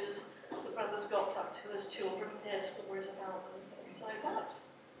adventures the brothers got up to as children, hear stories about them and things like that.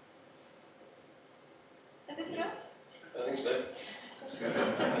 Anything else? I think so.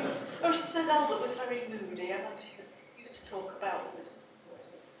 Oh, she said Albert was very moody. I remember she used to talk about his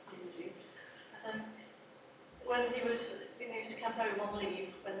moody. When he used to come home on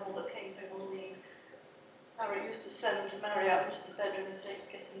leave, when Albert came home on leave, Harry used to send Mary out into the bedroom and say,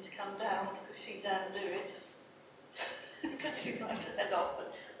 get him to come down, because she daren't do it. Because he might head off,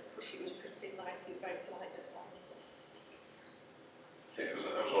 but she was pretty nice and very polite to her. I think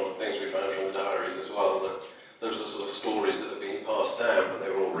that was one of the things we found from the diaries as well, that those are sort of stories that have been passed down, but they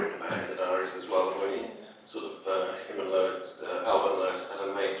were all written about in the diaries as well. And when he sort of, him and Lois, Albert and Lois had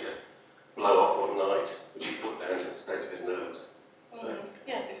a major blow up one night, which he put down to the state of his nerves. So.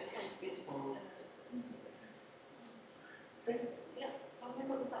 Yes, it was supposed to be his nerves. Yeah,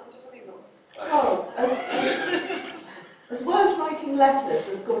 that was what he wrote. Oh, as well as writing letters,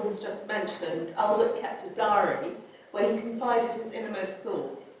 as Gordon's just mentioned, Albert kept a diary where he confided his innermost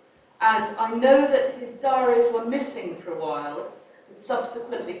thoughts. And I know that his diaries were missing for a while, and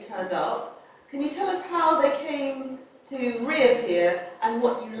subsequently turned up. Can you tell us how they came to reappear and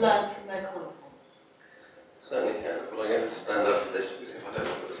what you learned from their contents? Certainly can, but I'm going to stand up for this because if I don't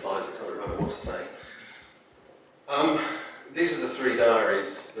look at the slides, I can't remember what to say. These are the three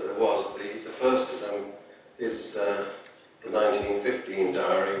diaries that there was. The first of them is the 1915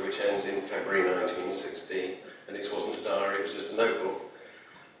 diary, which ends in February 1916, and it wasn't a diary, it was just a notebook.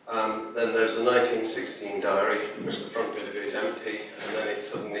 Then there's the 1916 diary, which the front bit of it is empty, and then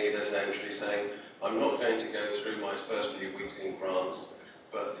there's an entry saying, I'm not going to go through my first few weeks in France,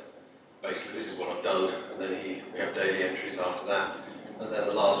 but basically this is what I've done, and then we have daily entries after that. And then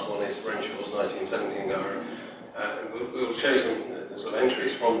the last one is Renshaw's 1917 diary. We'll show some sort of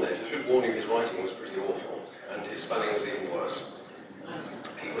entries from this. I should warn you, his writing was pretty awful, and his spelling was even worse.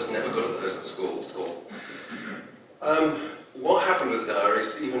 He was never good at those at school at all. What happened with the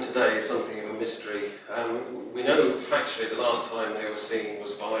diaries, even today, is something of a mystery. We know factually the last time they were seen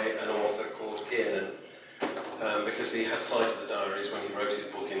was by an author called Kiernan, because he had sight of the diaries when he wrote his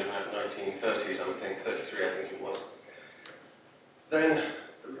book in about 1930 something, 33 I think it was. Then,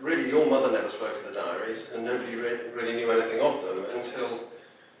 really, your mother never spoke of the diaries, and nobody really knew anything of them until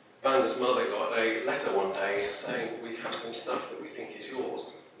Vanda's mother got a letter one day saying, we have some stuff that we think is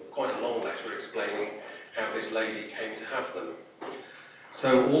yours. Quite a long letter explaining how this lady came to have them.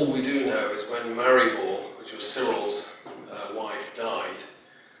 So all we do know is when Maribor, which was Cyril's wife, died,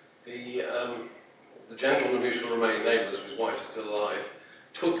 the gentleman who shall remain nameless, whose wife is still alive,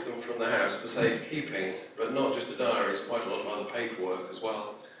 took them from the house for safekeeping, but not just the diaries, quite a lot of other paperwork as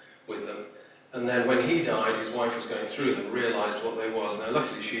well with them. And then when he died, his wife was going through them, realised what they was. Now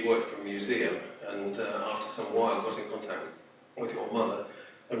luckily she worked for a museum, and after some while got in contact with your mother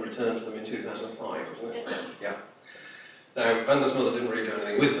and returned to them in 2005, wasn't it? Yeah. Now, Vanda's mother didn't really do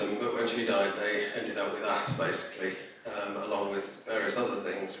anything with them, but when she died, they ended up with us, basically, along with various other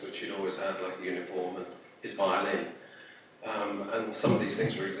things which he'd always had, like a uniform and his violin. And some of these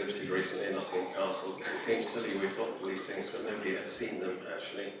things were exhibited recently in Nottingham Castle, because it seems silly we've got all these things, but nobody had ever seen them,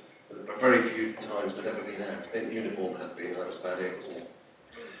 actually. Very few times they'd ever been out. The uniform had been, that was about it, wasn't it?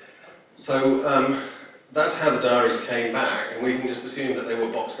 So, that's how the diaries came back, and we can just assume that they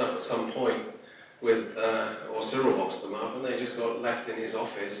were boxed up at some point with, or Cyril boxed them up, and they just got left in his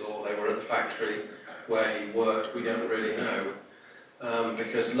office, or they were at the factory where he worked. We don't really know,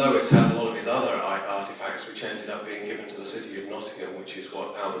 because Lois had a lot of his other artefacts, which ended up being given to the city of Nottingham, which is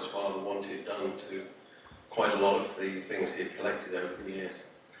what Albert's father wanted done to quite a lot of the things he'd collected over the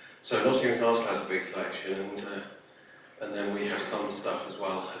years. So Nottingham Castle has a big collection, and then we have some stuff as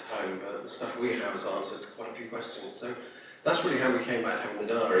well at home, but the stuff we have has answered quite a few questions. So that's really how we came back having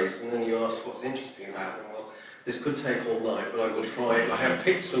the diaries. And then you asked what's interesting about them. Well, this could take all night, but I will try. I have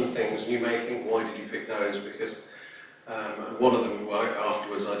picked some things, and you may think, why did you pick those? Because one of them,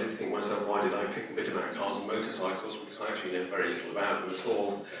 afterwards, I did think to myself, why did I pick the bit about cars and motorcycles? Because I actually know very little about them at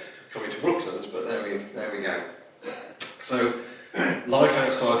all, coming to Brooklands, but there we go. So, life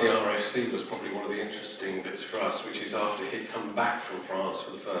outside the RFC was probably one of the interesting bits for us, which is after he'd come back from France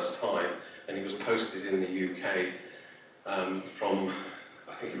for the first time, and he was posted in the UK from,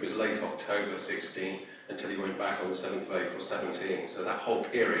 I think it was late October 16, until he went back on the 7th of April 17. So that whole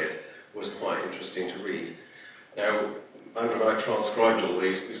period was quite interesting to read. Now, Andrew and I transcribed all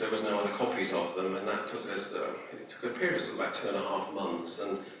these because there was no other copies of them, and that took us, it took a period of about 2.5 months,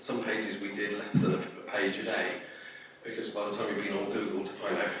 and some pages we did less than a page a day, because by the time you've been on Google to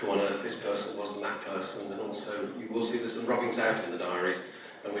find out who on earth this person was and that person, and also you will see there's some rubbings out in the diaries,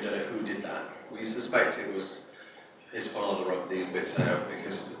 and we don't know who did that. We suspect it was his father rubbed these bits out,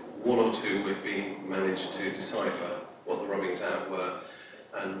 because one or two we've been managed to decipher what the rubbings out were,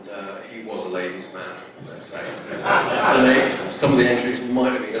 and he was a ladies' man, let's say. And some of the entries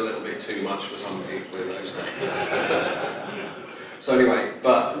might have been a little bit too much for some people in those days. So anyway,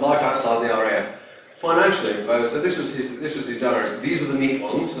 but life outside the RAF. Financial info, so this was his diaries. These are the neat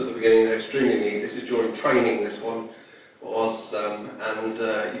ones at the beginning, they're extremely neat. This is during training, this one was, and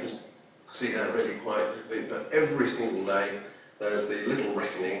you can see that really quite quickly, but every single day there's the little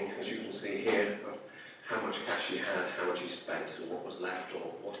reckoning, as you can see here, of how much cash he had, how much he spent, and what was left,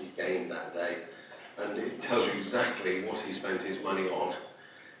 or what he gained that day. And it tells you exactly what he spent his money on,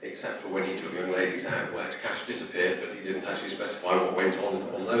 except for when he took young ladies out, where cash disappeared, but he didn't actually specify what went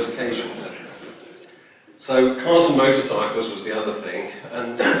on those occasions. So cars and motorcycles was the other thing,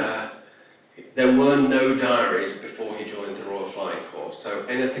 and there were no diaries before he joined the Royal Flying Corps, so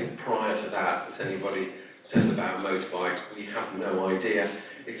anything prior to that anybody says about motorbikes, we have no idea,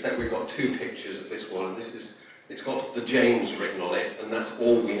 except we've got two pictures of this one, and it's got the James written on it, and that's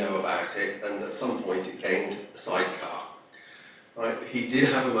all we know about it, and at some point it gained a sidecar. Right? He did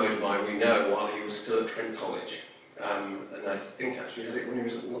have a motorbike, we know, while he was still at Trent College, and I think actually had it when he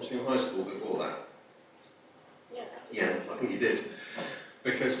was at Nottingham High School before that. Yes. Yeah, I think he did.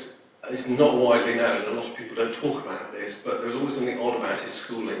 Because it's not widely known, a lot of people don't talk about this, but there's always something odd about his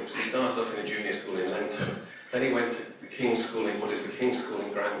schooling. So he started off in a junior school in Lenton, then he went to the King's School in, what is the King's School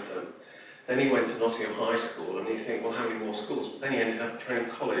in Grantham, then he went to Nottingham High School, and you think, well, how many more schools? But then he ended up at Trent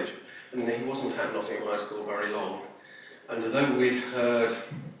College, and he wasn't at Nottingham High School very long. And although we'd heard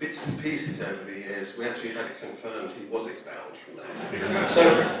bits and pieces over the years, we actually had it confirmed he was expelled from there.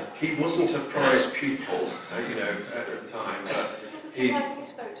 So he wasn't a prize pupil, at the time, but Wasn't he riding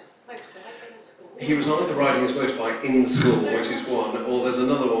his motorbike in the school? he was either riding his motorbike in the school, which is one, or there's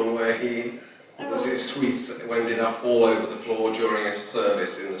another one where he was his sweets ended up all over the floor during a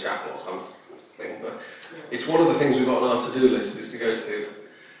service in the chapel or something. But it's one of the things we've got on our to-do list, is to go to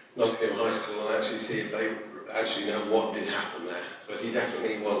Nottingham High School and actually see if they actually know what did happen there. But he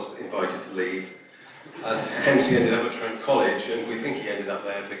definitely was invited to leave, and hence he ended up at Trent College, and we think he ended up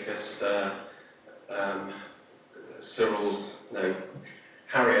there because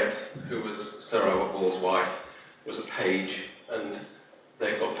Harriet, who was Sir Robert Ball's wife, was a page, and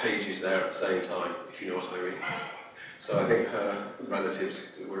they've got page Cambridge there at the same time, if you know what I mean. So I think her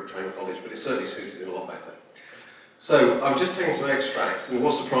relatives were at Trent College, but it certainly suited him a lot better. So I've just taken some extracts, and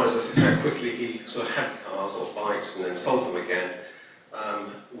what surprised us is how quickly he sort of had cars or bikes and then sold them again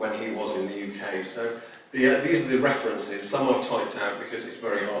when he was in the UK. So these are the references. Some I've typed out because it's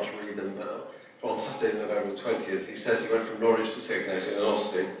very hard to read them, but on Saturday, November 20th, he says he went from Norwich to Skegness in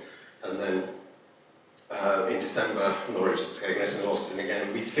Austin, and then in December, Norwich to Skegness and Austin again.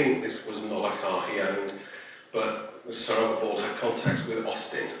 And we think this was not a car he owned, but Sir Albert Ball had contacts with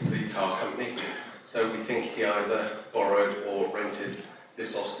Austin, the car company. So we think he either borrowed or rented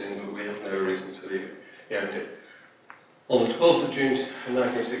this Austin, but we have no reason to believe he owned it. On the 12th of June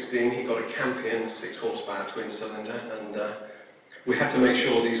 1916, he got a Campion 6 horsepower twin cylinder, and we had to make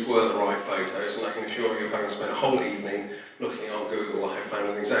sure these were the right photos, and I can assure you, having spent a whole evening looking on Google, I found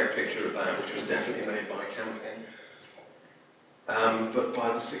an exact picture of that, which was definitely made by Campion. But by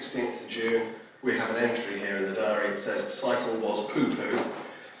the 16th of June, we have an entry here in the diary. It says, the cycle was poo-poo,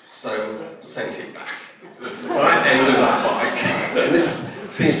 so sent it back. Right, end of that bike. And this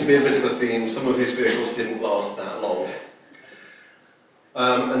seems to be a bit of a theme. Some of his vehicles didn't last that long.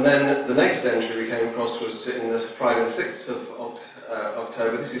 And then the next entry we came across was in the Friday the 6th of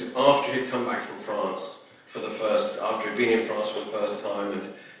October. This is after he'd come back from France for the first, after he'd been in France for the first time,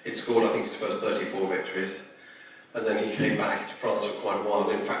 and he'd scored, I think, his first 34 victories. And then he came back to France for quite a while,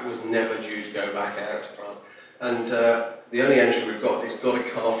 and in fact was never due to go back out to France. And the only entry we've got is got a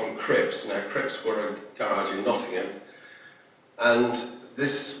car from Cripps. Now, Cripps were a garage in Nottingham, and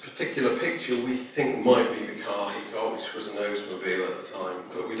this particular picture we think might be the car he got, which was an Oldsmobile at the time,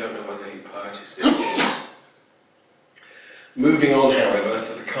 but we don't know whether he purchased it. Moving on, however,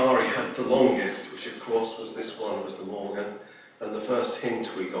 to the car he had the longest, which of course was this one, was the Morgan, and the first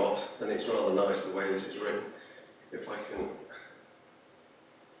hint we got, and it's rather nice the way this is written, if I can,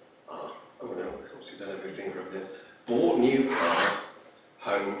 oh no, of course you don't have your finger up there. Bought new car,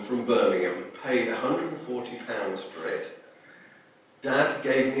 home from Birmingham, paid £140 for it. Dad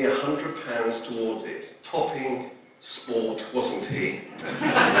gave me £100 towards it. Topping sport, wasn't he?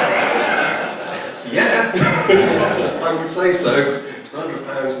 Yeah, I would say so. It's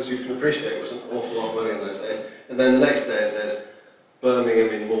 £100, as you can appreciate, was an awful lot of money in those days. And then the next day it says,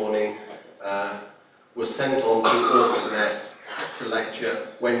 Birmingham in morning, was sent on to Orford-Ness to lecture,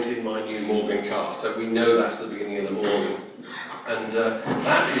 went in my new Morgan car. So we know that's the beginning of the Morgan. And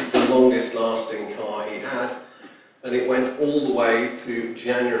that is the longest lasting car he had. And it went all the way to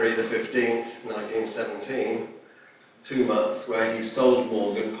January the 15th, 1917, 2 months, where he sold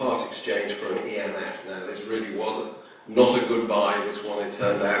Morgan part exchange for an EMF. Now this really was not a good buy, this one it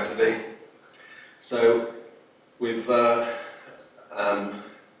turned out to be. So we've,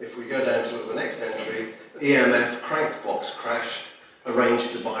 if we go down to look at the next entry, EMF crank box crashed,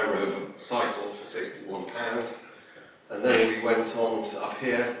 arranged to buy Rover cycle for £61. And then we went on to up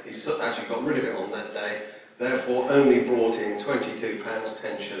here, he actually got rid of it on that day, therefore only brought in £22,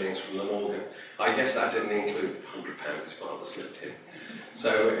 10 shillings from the Morgan. I guess that didn't include the £100 his father slipped in.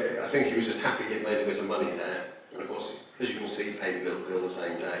 So I think he was just happy he'd made a bit of money there. And of course, as you can see, he paid the bill the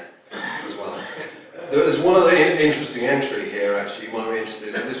same day as well. There's one other interesting entry here, actually, you might be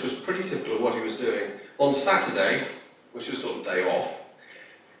interested in. This was pretty typical of what he was doing. On Saturday, which was sort of day off,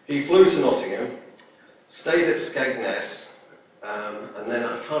 he flew to Nottingham, stayed at Skegness, and then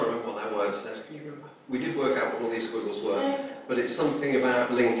I can't remember what that word says. Can you remember? We did work out what all these squiggles were, but it's something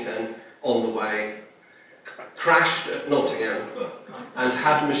about Lincoln on the way, crashed at Nottingham, and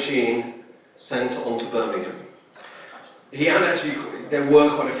had machine sent on to Birmingham. He had actually, there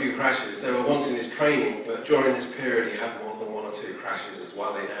were quite a few crashes. There were once in his training, but during this period he had more than 1 or 2 crashes as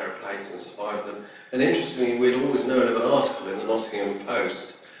well in aeroplanes and survived them. And interestingly, we'd always known of an article in the Nottingham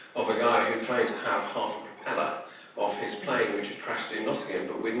Post of a guy who claimed to have half a propeller of his plane which had crashed in Nottingham,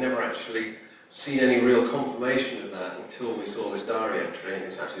 but we'd never actually seen any real confirmation of that until we saw this diary entry, and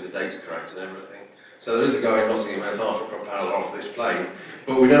it's actually the date's correct and everything. So there is a guy in Nottingham who has half a propeller off this plane,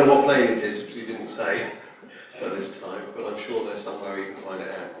 but we don't know what plane it is, because he didn't say at this time, but I'm sure there's somewhere you can find it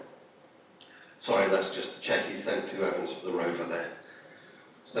out. Sorry, that's just the cheque he sent to Evans for the Rover there.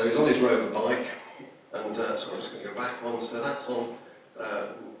 So he's on his Rover bike, and sorry, I'm just going to go back one. So that's on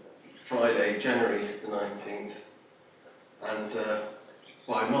Friday, January the 19th, and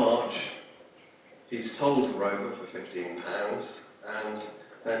by March, he sold the Rover for £15, and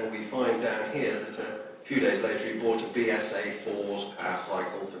then we find down here that a few days later he bought a BSA 4's power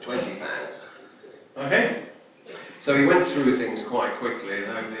cycle for £20. Okay? So he went through things quite quickly,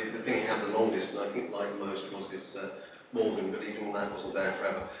 though the thing he had the longest, and I think like most, was his Morgan, but even that wasn't there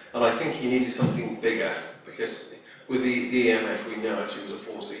forever. And I think he needed something bigger, because With the EMF, we know actually it was a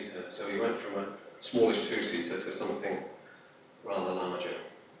 4-seater, so he went from a smallish 2-seater to something rather larger.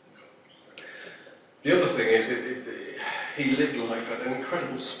 The other thing is, he lived life at an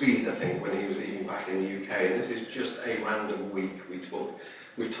incredible speed, I think, when he was even back in the UK, and this is just a random week we took.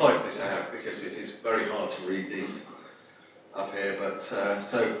 We've typed this out because it is very hard to read these up here, but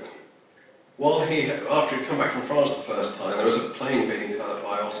so while after he'd come back from France the first time, there was a plane being developed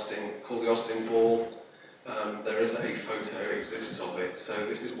by Austin called the Austin Ball. There is a photo exists of it, so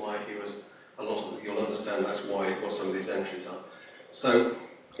this is why he was you'll understand that's why what some of these entries are. So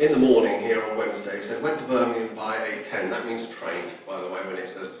in the morning here on Wednesday, he said, went to Birmingham by 8:10. That means a train, by the way, when it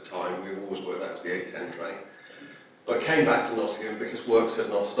says the time. We always work that's the 8:10 train. But came back to Nottingham because works had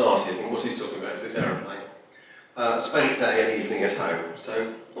not started, and what he's talking about is this aeroplane. Spent day and evening at home,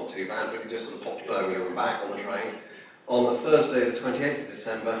 so not too bad, but he just sort of popped to Birmingham and back on the train. On the Thursday, the 28th of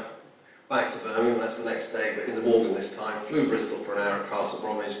December, back to Birmingham, that's the next day, but in the morning this time, flew Bristol for an hour at Castle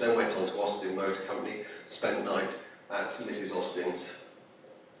Bromwich, then went on to Austin Motor Company, spent night at Mrs. Austin's.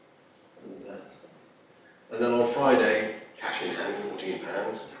 And then on Friday, cash in hand,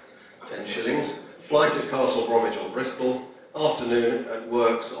 £14, 10 shillings. Flight at Castle Bromwich or Bristol. Afternoon at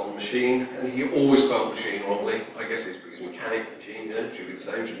works on machine, and he always spelled machine wrongly. I guess it's because mechanic, machine, yeah, should be the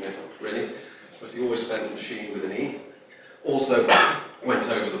same, shouldn't it? Really. But he always spelled machine with an E. Also went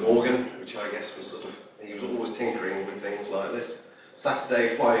over the Morgan, which I guess was sort of, he was always tinkering with things like this.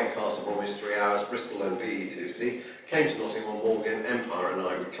 Saturday, flying at Castle Bromwich 3 hours, Bristol and VE2C. Came to Nottingham on Morgan, Empire and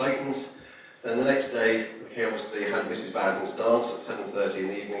I with Clayton's. Then the next day, he obviously had Mrs. Bowden's dance at 7:30 in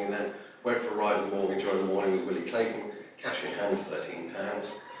the evening, and then went for a ride in the Morgan during the morning with Willie Clayton, cash in hand,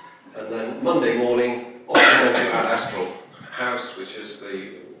 £13. And then Monday morning, off to went to Ad Astral House, which is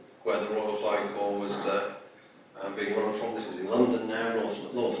where the Royal Flying Corps was being run from. This is in London now,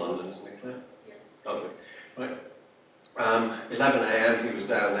 North London, isn't it, Claire? Yeah. Okay, right. 11 AM, he was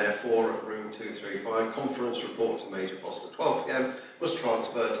down there for room 235, conference report to Major Foster. 12 PM, was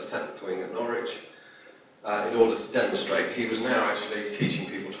transferred to 7th Wing at Norwich in order to demonstrate. He was now actually teaching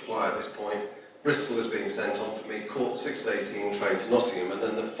people to fly at this point. Bristol is being sent on for me, caught 6:18 train to Nottingham, and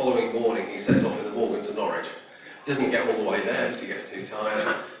then the following morning he sets off in the Morgan to Norwich. Doesn't get all the way there because he gets too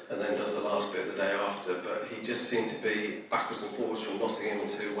tired, and then does the last bit the day after, but he just seemed to be backwards and forwards from Nottingham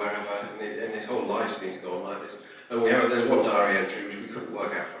to wherever, and his whole life seemed to go on like this. And there's one diary entry which we couldn't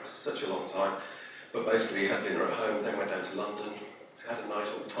work out for such a long time, but basically he had dinner at home, then went down to London, had a night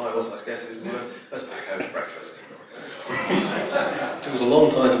on the tiles, I guess is the word, let's back home for breakfast. It took us a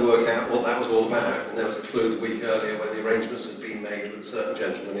long time to work out what that was all about, and there was a clue the week earlier when the arrangements had been made with a certain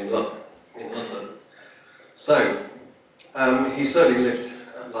gentleman in London. So, he certainly lived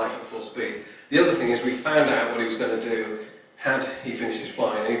life at full speed. The other thing is we found out what he was going to do had he finished his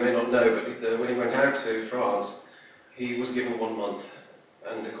flying. You may not know, but when he went out to France, he was given 1 month,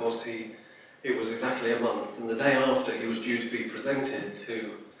 and of course it was exactly a month, and the day after he was due to be presented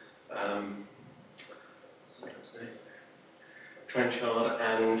to Trenchard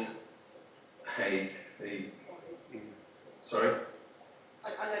and Haig, sorry?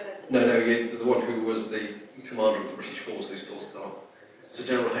 I don't know. No, the one who was the commander of the British forces, full stop. So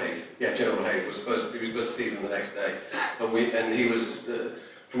General Haig, yeah, General Haig was supposed to see them the next day, and he was,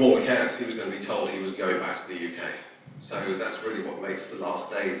 from all accounts, he was going to be told he was going back to the UK. So that's really what makes the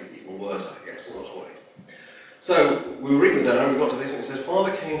last day even worse, I guess, not always. So we were reading down, we got to this, and it says,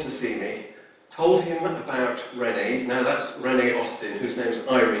 Father came to see me, told him about Renee. Now that's Renee Austin, whose name's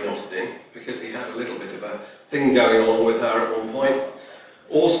Irene Austin, because he had a little bit of a thing going on with her at one point.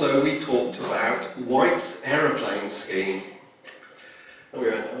 Also, we talked about White's aeroplane scheme. And we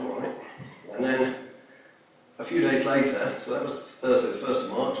went, all right. And then a few days later, so that was Thursday, the 1st of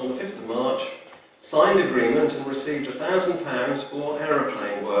March, on the 5th of March, signed agreement and received £1,000 for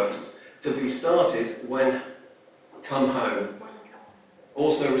aeroplane works to be started when come home.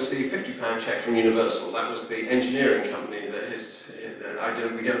 Also received £50 cheque from Universal. That was the engineering company that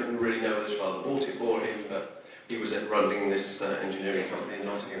we don't really know whether his father bought it for him, but he was running this engineering company in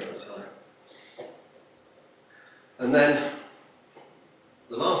Nottingham at the time. And then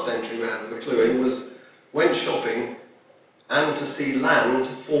the last entry we had with a clue in was, went shopping and to see land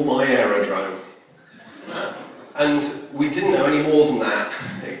for my aerodrome. And we didn't know any more than that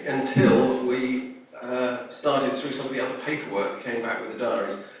until we started through some of the other paperwork that came back with the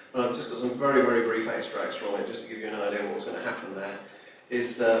diaries. And I've just got some very, very brief extracts from it, just to give you an idea of what was going to happen there.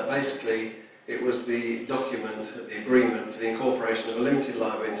 Is basically, it was the document, the agreement for the incorporation of a limited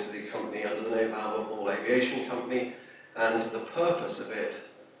liability company under the name of Albemarle Aviation Company, and the purpose of it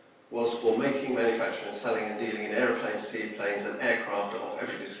was for making, manufacturing, selling and dealing in aeroplanes, seaplanes and aircraft of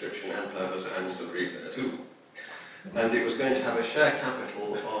every description and purpose and ancillaries thereto. and it was going to have a share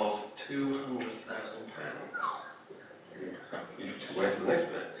capital of £200,000. You just wait to the next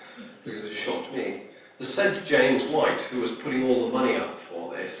bit, because it shocked me. The said James White, who was putting all the money up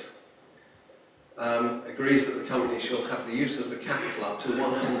for this, agrees that the company shall have the use of the capital up to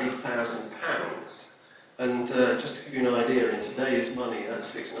 £100,000. And just to give you an idea, in today's money,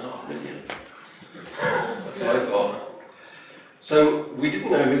 that's 6.5 million. That's what I thought. So we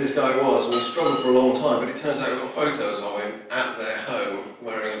didn't know who this guy was, and we struggled for a long time, but it turns out we've got photos of him at their home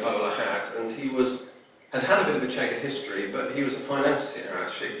wearing a bowler hat, and he had a bit of a checkered history, but he was a financier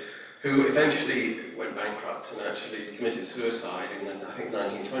actually, who eventually went bankrupt and actually committed suicide in the, I think,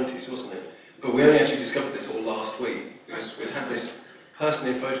 1920s, wasn't it? But we only actually discovered this all last week, because we'd had this person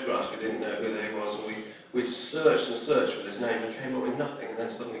in photographs, we didn't know who they was, and we'd searched and searched for this name and came up with nothing, and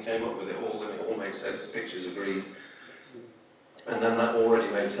then suddenly came up with it all, and it all made sense, the pictures agreed. And then that already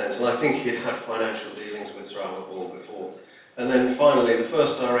made sense, and I think he'd had financial dealings with Sir Albert Ball before. And then finally, the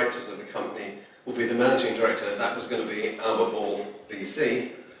first directors of the company will be the managing director, that was going to be Albert Ball,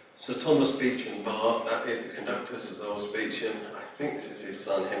 VC, Sir Thomas Beecham Bar, that is the conductor, Sir Thomas Beecham, I think this is his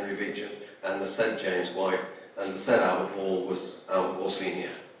son, Henry Beecham, and the said James White, and the said Albert Ball was Albert Ball Senior.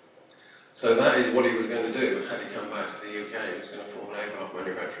 So that is what he was going to do had he come back to the UK. He was going to form an aircraft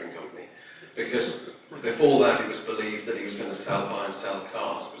manufacturing company. Because before that it was believed that he was going to buy and sell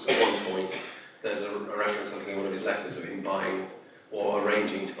cars, because at one point there's a reference, I think, in one of his letters of him buying or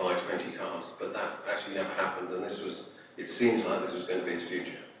arranging to buy 20 cars, but that actually never happened, and it seems like this was going to be his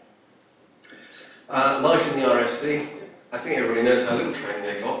future. Life in the RFC, I think everybody knows how little training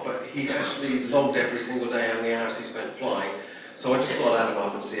they got, but he actually logged every single day how many hours he spent flying, so I just thought I'd add him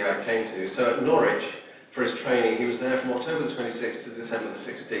up and see how it came to. So at Norwich, for his training, he was there from October the 26th to December the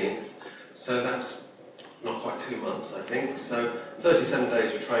 16th, so that's not quite 2 months, I think. So 37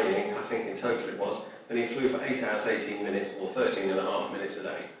 days of training, I think in total it was, and he flew for 8 hours, 18 minutes, or 13.5 minutes a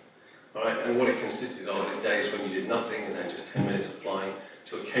day. All right? And what it consisted of is days when you did nothing, and then just 10 minutes of flying,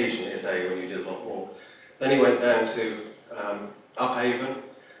 to occasionally a day when you did a lot more. Then he went down to Uphaven,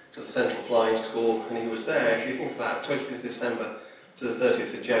 to the Central Flying School, and he was there, if you think about 20th December to the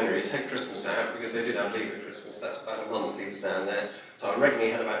 30th of January, take Christmas out, because they did have leave at Christmas, that's about a month he was down there. So I reckon he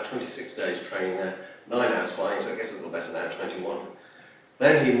had about 26 days training there, 9 hours flying, so I guess a little better now, 21.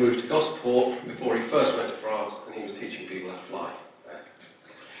 Then he moved to Gosport before he first went to France, and he was teaching people how to fly.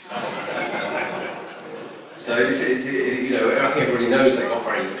 So you know, I think everybody knows they got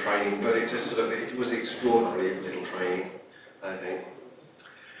very little training, but it just sort of, it was extraordinarily little training, I think.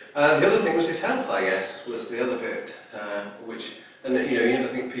 The other thing was his health, I guess, was the other bit, which, and you know, you never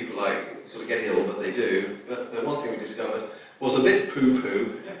think people like sort of get ill, but they do. But the one thing we discovered was a bit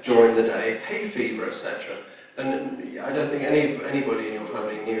poo-poo during the day, hay fever, etc. And I don't think anybody in your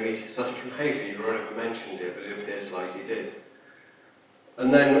family knew he suffered from hay fever or ever mentioned it, but it appears like he did.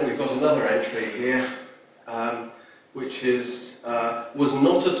 And then we've got another entry here, which is, was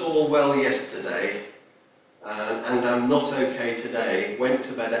not at all well yesterday, and I'm not okay today, went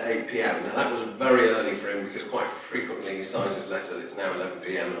to bed at 8 PM. Now that was very early for him, because quite frequently he signs his letter, it's now 11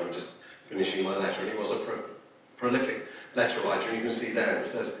 PM, and I'm just finishing my letter, and he was a prolific letter writer, and you can see there it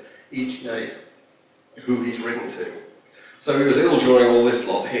says each day who he's written to. So he was ill during all this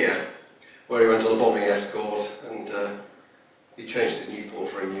lot here, where he went on a bombing escort, and he changed his Newport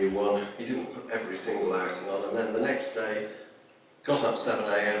for a new one. He didn't put every single outing on, and then the next day, got up 7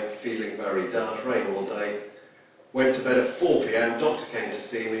 AM, feeling very dull, rain all day, went to bed at 4 PM, doctor came to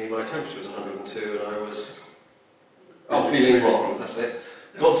see me, my temperature was 102, and I was feeling rotten, that's it.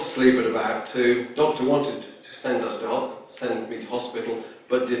 Got to sleep at about 2, doctor wanted to send me to hospital,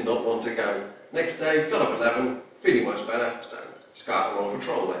 but did not want to go. Next day, got up at 11, feeling much better, so just got out on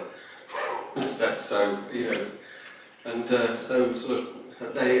patrol then. Instead, so, you know, and so sort of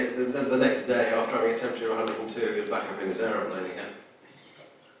the next day, after having a temperature of 102, he was back up in his aeroplane again.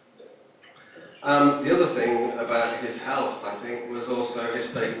 The other thing about his health, I think, was also his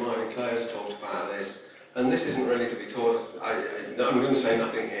state of mind, and Claire's talked about this, and this isn't really to be taught, I'm going to say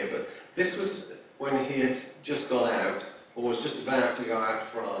nothing here, but this was when he had just gone out, or was just about to go out to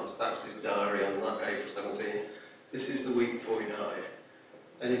France. That was his diary on that April 17th. This is the week before he died,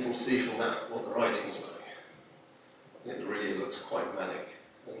 and you can see from that what the writing's like. It really looks quite manic,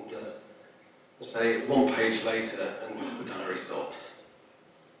 and say 1 page later and the diary stops.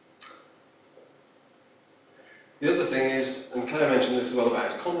 The other thing is, and Claire mentioned this as well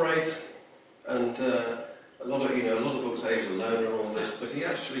about his comrades, and a lot of books say he was a loner and all this, but he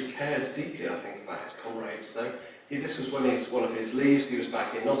actually cared deeply, I think, about his comrades. So this was when one of his leaves, he was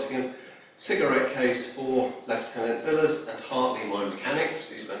back in Nottingham, cigarette case for Lieutenant Villas and Hartley, my mechanic,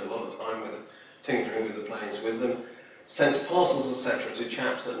 because he spent a lot of time tinkering with the planes with them. sent parcels, etc. to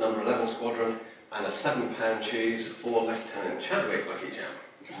chaps at number 11 Squadron, and a £7 cheese for Lieutenant Chadwick, lucky chap.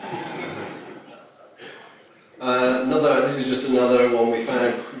 This is just another one we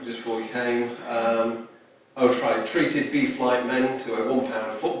found just before we came. Treated B-Flight men to a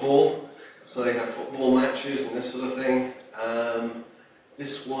 £1 football, so they have football matches and this sort of thing.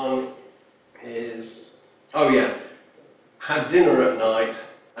 This one is, had dinner at night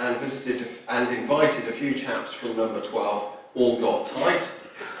and visited and invited a few chaps from number 12, all got tight.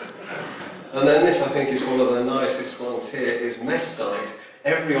 And then this, I think, is one of the nicest ones here, is mess night.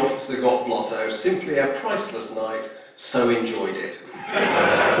 Every officer got blotto, simply a priceless night, so enjoyed it.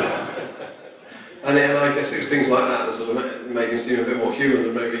 And then I guess it was things like that that sort of made him seem a bit more human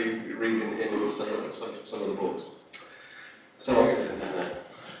than maybe you read in some of the books. So I'm going to send that now.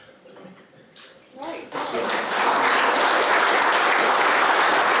 Right.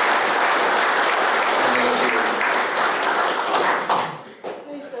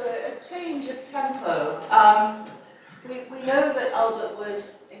 Okay, so a change of tempo. We know that Albert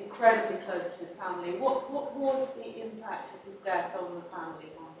was incredibly close to his family. What was the impact of his death on the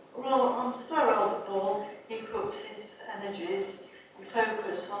family? Well, on Sir Albert Ball, he put his energies and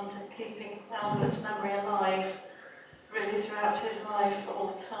focus onto keeping Albert's memory alive, really throughout his life, all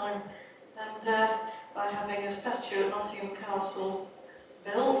the time. And by having a statue at Nottingham Castle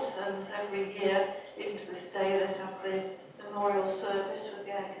built, and every year, even to this day, they have the memorial service with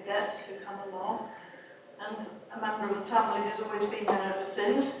the Air Cadets who come along. And a member of the family has always been there ever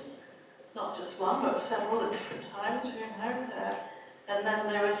since, not just one, but several at different times, you know. And then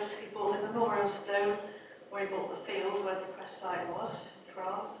he bought the memorial stone, where he bought the field where the press site was in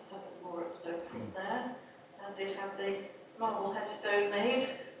France, had the memorial stone from there. And he had the marble headstone made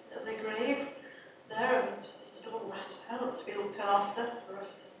at the grave there, and sorted all that out to be looked after for the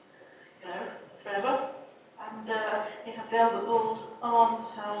rest of, forever. And he had the Albert Ball's arms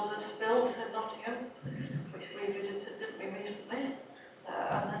houses built at Nottingham, which we visited, didn't we, recently?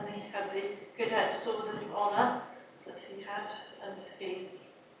 And then he had the Cadet Sword of Honour that he had, and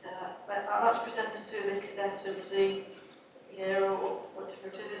that's presented to the Cadet of the Year, or whatever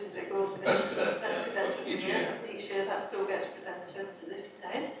it is, isn't it? Best Cadet. Best Cadet of the Year. Each year that still gets presented to this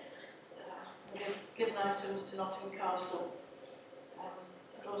day. Given items to Nottingham Castle.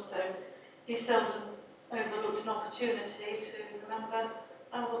 And also, he seldom overlooked an opportunity to remember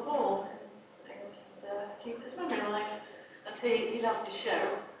Albert Ball and things, and keep his memory alive. And he loved his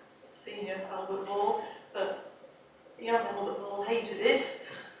show, Senior Albert Ball, but young Albert Ball hated it.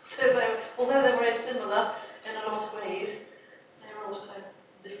 So although they were very similar in a lot of ways, they were also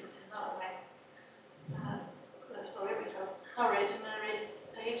different in that way. Sorry, we have Harriet and Mary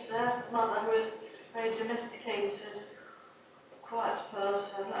Page there, mother, who was a very domesticated, quiet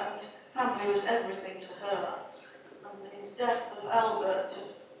person, and family was everything to her. And the death of Albert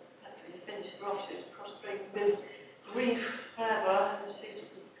just actually finished her off. She was prostrated with grief forever, and she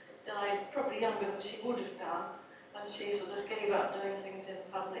sort of died probably younger than she would have done. And she sort of gave up doing things in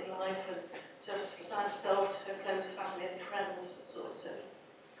public life and just resigned herself to her close family and friends. Sort of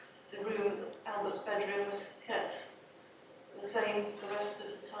the room, Albert's bedroom, was kept the same for the rest of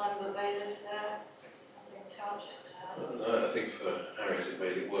the time that they lived there. Nothing touched. No, I think for Harriet it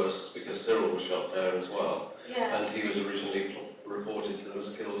made it worse because Cyril was shot down as well. Yeah. And he was originally reported to them as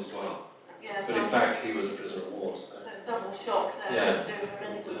killed as well. Yeah, but in fact he was a prisoner of war. So double shock there. Yeah. Didn't do her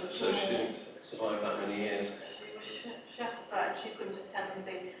any good at so all. she didn't survive that many years. She was shattered back, and she couldn't attend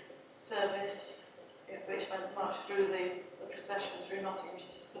the service, which went march through the procession through Nottingham. She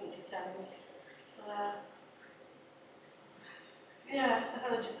just couldn't attend.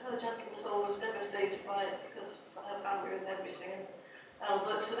 Her gentle soul was devastated by it because her family was everything.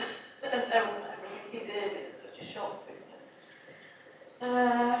 Albert and everything he did, it was such a shock to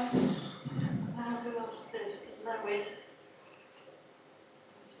her. Who else is this? Lois.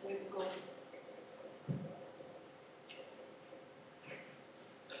 Let's move on.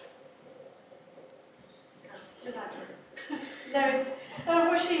 There is,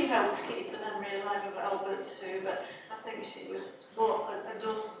 well, she helped keep the memory alive of Albert too, but I think she was thought a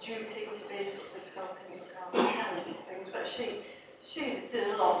daughter's duty to be sort of helping look after parents and things, but she did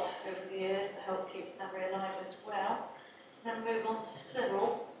a lot over the years to help keep memory alive as well. Then move on to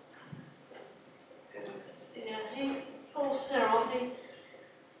Cyril. Yeah, Paul Cyril,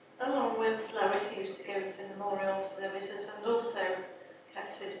 along with Lois, he used to go to the memorial services and also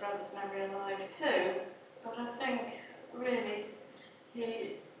kept his brother's memory alive too. But I think really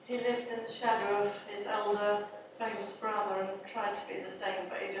he lived in the shadow of his elder famous brother and tried to be the same,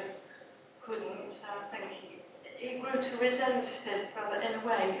 but he just couldn't. So I think he grew to resent his brother in a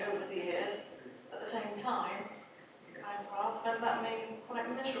way over the years. At the same time, photograph, and that made him quite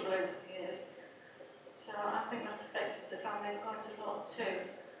miserable over the years. So I think that affected the family quite a lot too,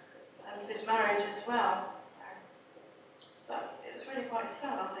 and his marriage as well. So, but it was really quite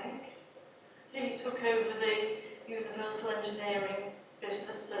sad, I think. He took over the Universal Engineering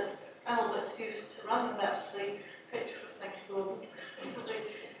business that Albert used to run, and that's the picture of, thank you, Gordon, for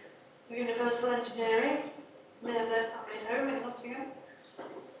the Universal Engineering near their family home in Nottingham.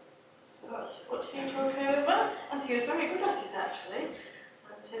 So that's what he took over, and he was very good at it actually.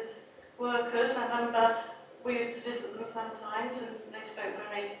 And his workers, I remember we used to visit them sometimes, and they spoke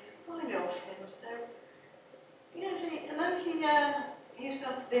very highly of him. So yeah, and then he used to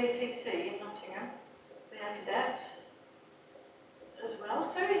have the ATC in Nottingham, the Air Cadets as well.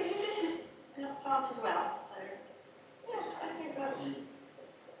 So he did his part as well. So yeah, I think that's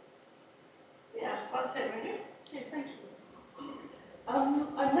it really. Yeah, thank you.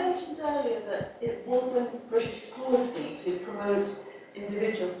 I mentioned earlier that it wasn't British policy to promote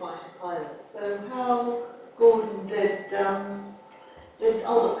individual fighter pilots. So how, Gordon, did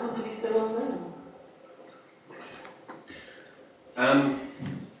Albert come to be so well known?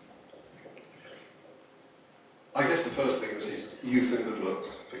 I guess the first thing was his youth and good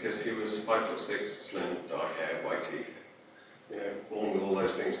looks, because he was 5'6", slim, dark hair, white teeth, born with all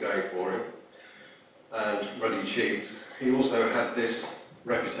those things going for him, and ruddy cheeks. He also had this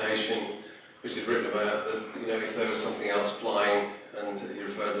reputation, which is written about, that if there was something else flying, and he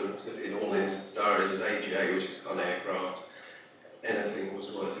referred them to, in all his diaries as AGA, which is on aircraft, anything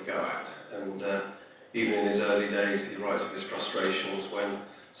was worth a go at. And even in his early days, he writes of his frustrations when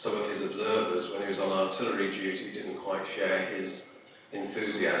some of his observers, when he was on artillery duty, didn't quite share his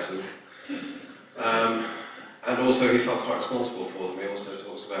enthusiasm. And also he felt quite responsible for them. He also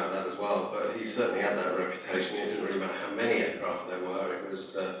talks about that as well, but he certainly had that reputation. It didn't really matter how many aircraft there were, it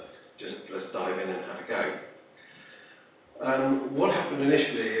was just let's dive in and have a go. What happened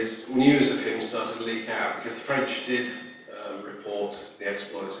initially is news of him started to leak out, because the French did report the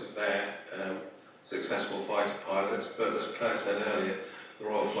exploits of their successful fighter pilots, but as Claire said earlier, the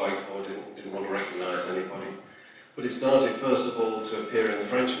Royal Flying Corps didn't want to recognise anybody. But it started first of all to appear in the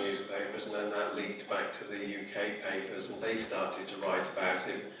French newspapers, and then that leaked back to the UK papers, and they started to write about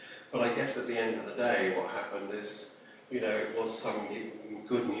him. But I guess at the end of the day, what happened is, it was some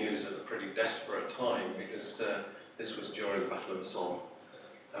good news at a pretty desperate time, because this was during the Battle of the Somme,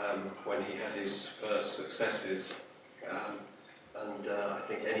 when he had his first successes, and I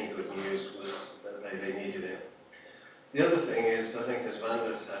think any good news was that they needed it. The other thing is, I think as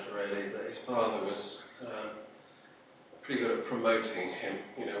Vanda said really, that his father was pretty good at promoting him.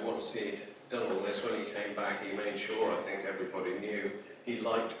 Once he'd done all this, when he came back, he made sure, I think everybody knew, he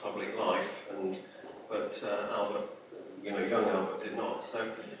liked public life, but Albert, young Albert did not. So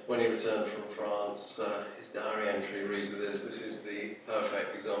when he returned from France, his diary entry reads this is the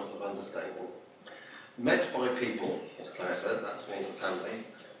perfect example of understatement. Met by people, as Claire said, that means the family,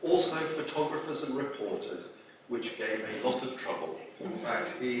 also photographers and reporters, which gave a lot of trouble. In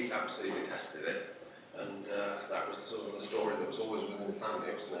fact, he absolutely detested it. And that was sort of the story that was always within the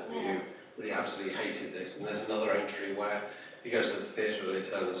family, wasn't it? That he absolutely hated this. And there's another entry where he goes to the theatre and they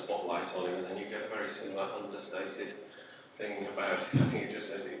turn the spotlight on him, and then you get a very similar understated thing about it. I think it just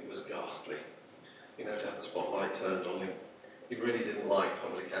says it was ghastly, to have the spotlight turned on him. He really didn't like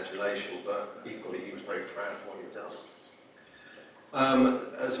public adulation, but equally he was very proud of what he'd done.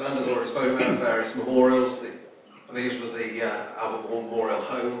 As Vanda's already spoken about, various memorials. These were the Albert Memorial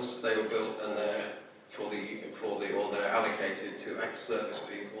homes. They were built, and they're allocated to ex-service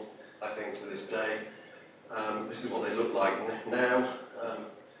people, I think, to this day. This is what they look like now.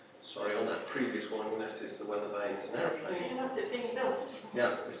 Sorry, on that previous one, you notice the weather vane is an aeroplane. Yeah, that's it being built.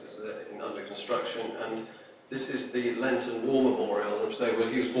 Yeah, this is under construction, and this is the Lenton War Memorial.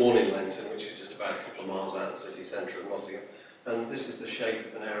 He was born in Lenton, which is just about a couple of miles out of the city centre of Nottingham. And this is the shape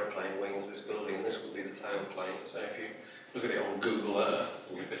of an aeroplane wings, this building, and this would be the tailplane. So if you look at it on Google Earth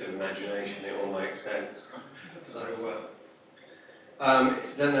and a bit of imagination, it all makes sense. So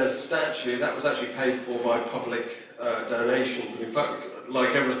then there's a statue that was actually paid for by public donation. In fact,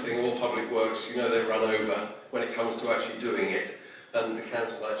 like everything, all public works, they run over when it comes to actually doing it. And the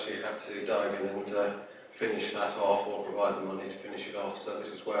council actually had to dive in and finish that off, or provide the money to finish it off. So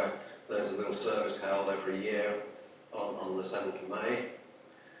this is where there's a little service held every year on the 7th of May.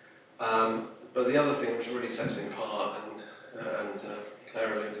 But the other thing which really sets him apart, and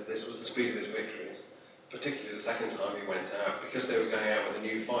Claire alluded to this, was the speed of his victories. Particularly the second time he went out, because they were going out with a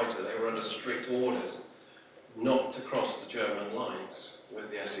new fighter, they were under strict orders not to cross the German lines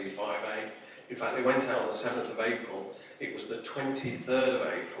with the SE-5A. In fact, they went out on the 7th of April. It was the 23rd of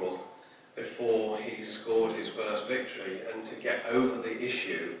April before he scored his first victory, and to get over the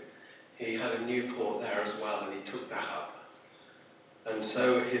issue, he had a Newport there as well, and he took that up. And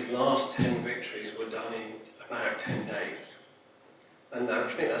so his last 10 victories were done in about 10 days. And I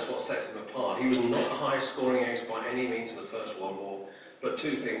think that's what sets him apart. He was not the highest scoring ace by any means in the First World War, but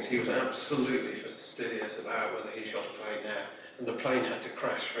two things: he was absolutely fastidious about whether he shot a plane now, and the plane had to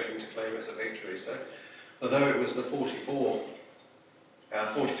crash for him to claim it as a victory. So although it was the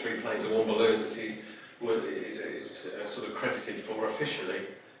 43 planes of one balloon that he is sort of credited for officially,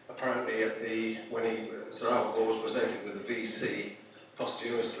 apparently when Sir Albert Gore was presented with the VC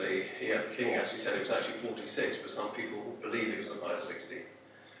posthumously, the King actually said it was actually 46, but some people believe it was as high as 60.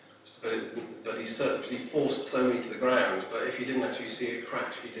 But he forced so many to the ground, but if he didn't actually see it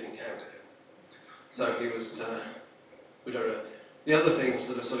crash, he didn't count it. So he was, we don't know. The other things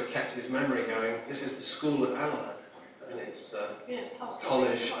that have sort of kept his memory going, this is the school at Allalan, and it's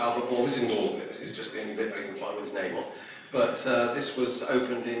College Albert Gore. This isn't all of it, this is just the only bit I can find with his name on. But this was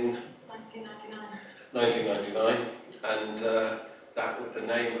opened in 1999, and the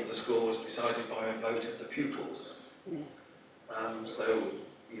name of the school was decided by a vote of the pupils. So,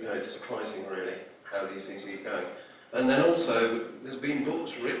 you know, it's surprising really how these things keep going. And then also, there's been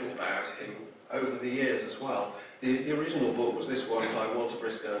books written about him over the years as well. The original book was this one by Walter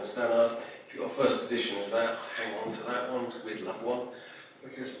Briscoe and Stannard. If you've got a first edition of that, hang on to that one, we'd love one,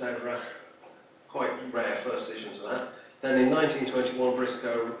 because they're quite rare first editions of that. Then in 1921,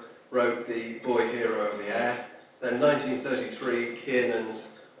 Briscoe wrote The Boy Hero of the Air. Then 1933,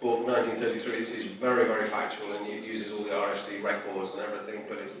 Kiernan's book, 1933, this is very, very factual and it uses all the RFC records and everything,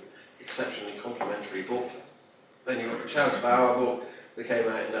 but it's an exceptionally complimentary book. Then you've got the Chas Bauer book that came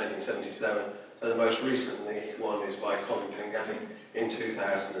out in 1977, and the most recently one is by Colin Pengelly in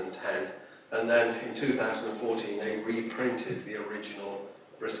 2010. And then in 2014, they reprinted the original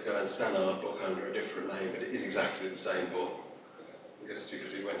Briscoe and Stannard book under a different name, but it is exactly the same book. I guess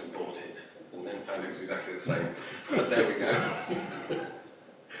stupidly went and bought it, and then found it was exactly the same. But there we go.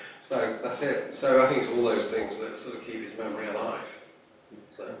 So that's it. So I think it's all those things that sort of keep his memory alive.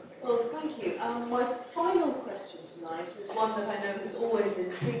 So. Well, thank you. My final question tonight is one that I know has always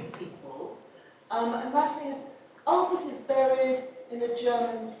intrigued people, and that is, Albert is buried in a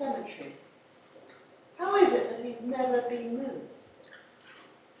German cemetery. How is it that he's never been moved?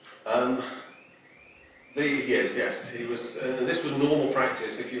 Yes, he was. This was normal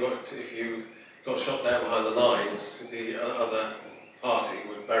practice. If you got shot down behind the lines, the other party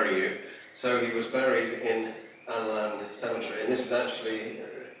would bury you. So he was buried in Allalan Cemetery, and this is actually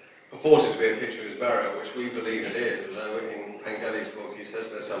purported to be a picture of his burial, which we believe it is. Though in Pengelly's book he says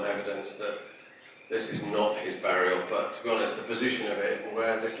there's some evidence that this is not his burial. But to be honest, the position of it and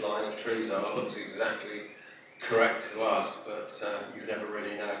where this line of trees are looks exactly correct to us, but you never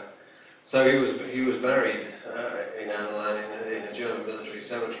really know. So he was buried in Allalan in a German military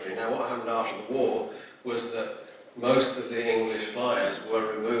cemetery. Now what happened after the war was that most of the English flyers were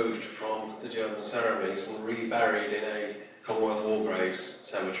removed from the German ceremonies and reburied in a Commonwealth War Graves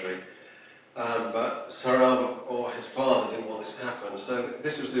cemetery. But Sir Albert or his father didn't want this to happen, so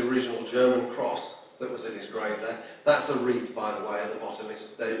this was the original German cross that was in his grave there. That's a wreath, by the way, at the bottom.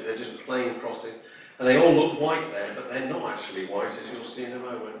 They're just plain crosses. And they all look white there, but they're not actually white, as you'll see in a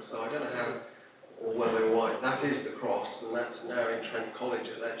moment. So I don't know how or whether they're white. That is the cross, and that's now in Trent College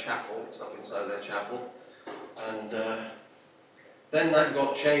at their chapel. It's up inside their chapel. And then that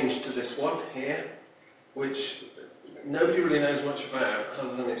got changed to this one here, which nobody really knows much about,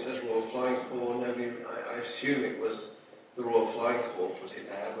 other than it says Royal Flying Corps. I assume it was the Royal Flying Corps put it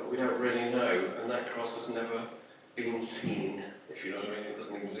there, but we don't really know. And that cross has never been seen, if you know what I mean. It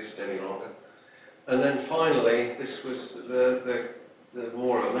doesn't exist any longer. And then finally, this was the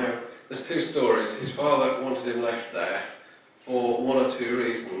memorial. Now, there's two stories. His father wanted him left there for one or two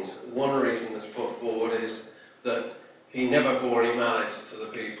reasons. One reason that's put forward is that he never bore any malice to the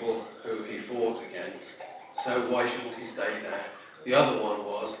people who he fought against, so why shouldn't he stay there? The other one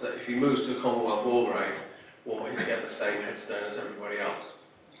was that if he moves to a Commonwealth War Grave, well, he'd get the same headstone as everybody else.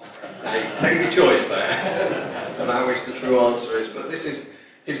 Now, take your choice there, about which the true answer is. But this is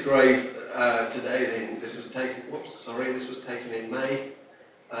his grave today. This was taken in May,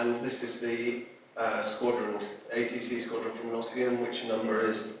 and this is the squadron, ATC squadron from Nottingham, which number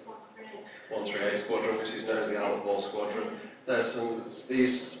is 138 squadron, which is known as the Albert Ball squadron. There's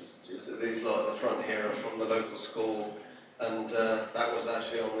these lot at the front here are from the local school, and that was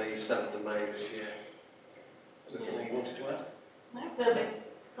actually on the 7th of May this year. Is there something you wanted to add? No, they're the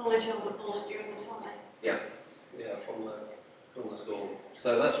College Albert Ball students, aren't they? Yeah, from the school.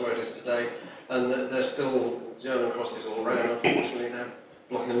 So that's where it is today, and there's still German crosses all around. Unfortunately, they're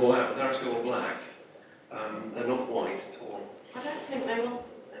blocking them all out. They're actually all black. They're not white at all. I don't think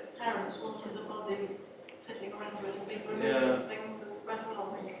his parents wanted the body fiddling around with and being removed Yeah. from things as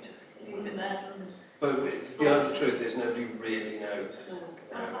well. I think you just leave it there. But the other truth is nobody really knows.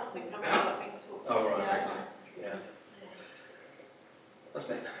 I think nobody that being talked Oh, about. right, okay. Yeah. That's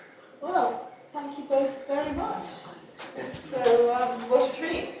it. Well, thank you both very much. So, what a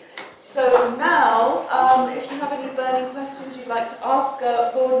treat. So now, if you have any burning questions you'd like to ask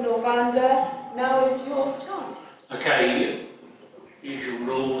Gordon or Vanda, now is your chance. Okay, usual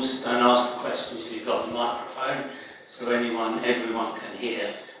rules, don't ask the questions if you've got the microphone, so everyone can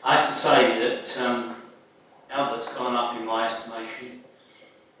hear. I have to say that Albert's gone up in my estimation,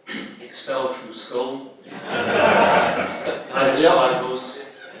 expelled from school, motorcycles,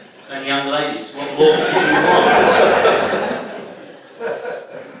 and young ladies. What more do you want?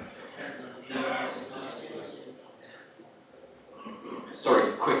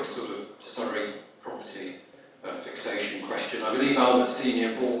 Sorry, quick sort of Surrey property fixation question. I believe Albert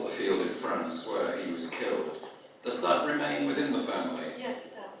Senior bought the field in France where he was killed. Does that remain within the family? Yes,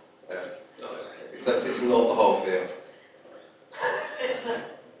 it does. Except it's not the whole field. It's a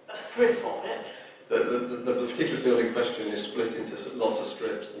strip of it. The particular field in question is split into lots of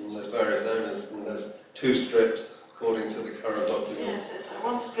strips, and there's various owners, and there's 2 strips according to the current documents. Yes, it's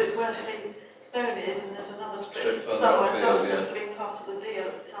one strip where the stone is, and there's another strip Strip further somewhere. So upfield, that must have been part of the deal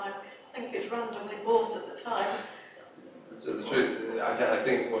at the time. I think it's randomly bought at the time. The truth, I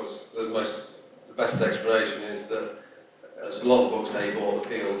think what's the best explanation is that a lot of the books say he bought the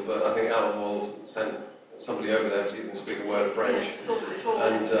field, but I think Alan Wald sent somebody over there because he didn't speak a word of French, Yes, sort it for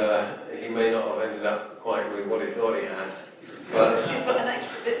and he may not have ended up quite with what he thought he had. But You've got an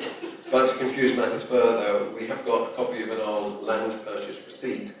extra bit. But to confuse matters further, we have got a copy of an old land purchase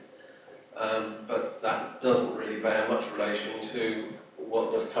receipt, but that doesn't really bear much relation to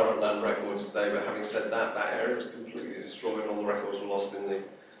what the current land records say. But having said that, that area was completely destroyed. All the records were lost in the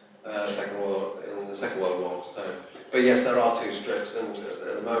Second World War. So, but yes, there are 2 strips, and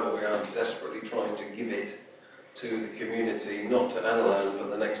at the moment we are desperately trying to give it to the community, not to Annaland, but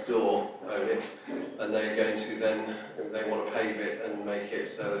the next door own it, and they're going to then, they want to pave it and make it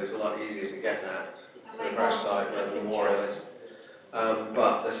so that it's a lot easier to get at. It's a crash site rather than memorial is.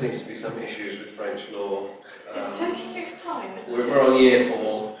 But there seems to be some issues with French law. It's taking its time, isn't it? We're on year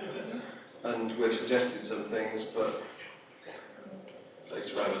 4, and we've suggested some things, but it takes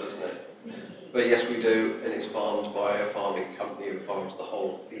forever, doesn't it? But yes, we do, and it's farmed by a farming company who farms the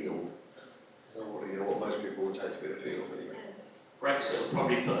whole field. What most people would take to be a field. Yes. Brexit will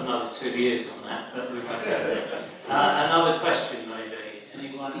probably put another 2 years on that, but we won't go there. Another question maybe.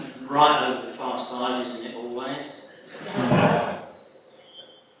 Anyone? Right over the far side, isn't it always?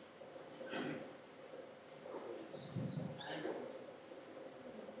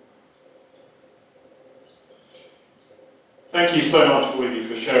 Thank you so much, all of you,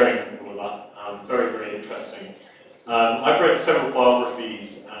 for sharing all of that. Very, very interesting. I've read several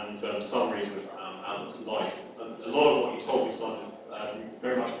biographies and summaries of Albert's life. A lot of what you told me tonight is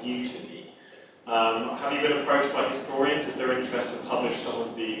very much new to me. Have you been approached by historians? Is there interest to publish some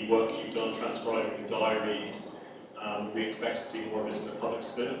of the work you've done transcribing the diaries? We expect to see more of this in the public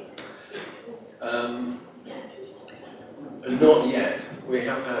sphere. Not yet. We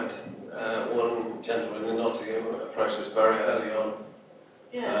have had one gentleman in Nottingham approach us very early on,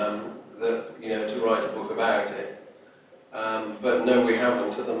 Yes. to write a book about it. But no, we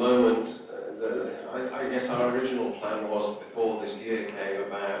haven't at the moment. I guess our original plan was, before this year came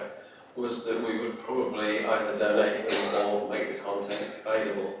about, was that we would probably either donate them or make the contents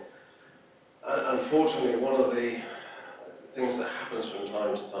available. Unfortunately, one of the things that happens from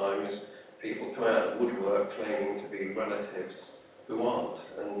time to time is people come out of the woodwork claiming to be relatives who aren't.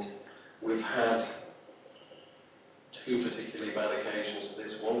 And we've had 2 particularly bad occasions of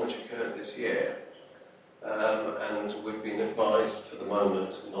this, one which occurred this year, and we've been advised for the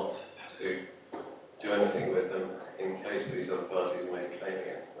moment not to do anything with them in case these other parties make a claim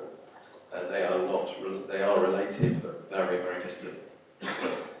against them. They are related, but very, very distant.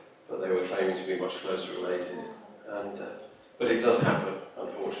 But they were claiming to be much closer related. But it does happen,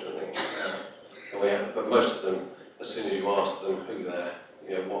 unfortunately. But most of them, as soon as you ask them who they're,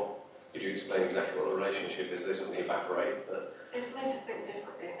 could you explain exactly what the relationship is, they suddenly evaporate. But It's made us think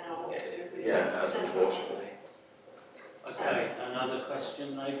differently now what to do with yeah, it has, unfortunately. Okay, another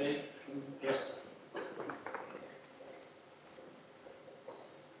question maybe? Yes?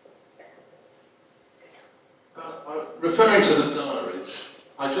 Referring to the diaries,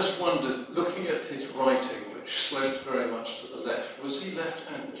 I just wondered, looking at his writing, which sloped very much to the left, was he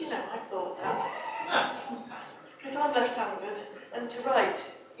left-handed? Do you know, I thought that. Because I'm left-handed, and to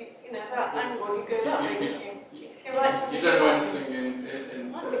write, you know, that angle, you go that way, don't you? If you're right-handed, You don't know anything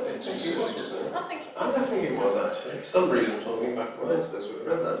in specifics? I think I don't think it was actually. For some reason, talking back of my ancestors would have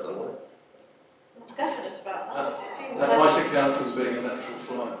read that somewhere. I'm definite about that, but it seems That like... might account for us being a natural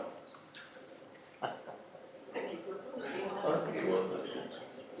flyer. I think it would be. I think it was.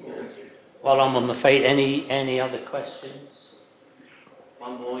 Yeah. While I'm on my feet, any other questions?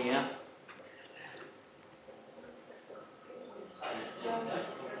 One more, yeah?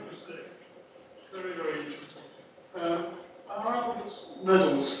 Very, very interesting. Are Albert's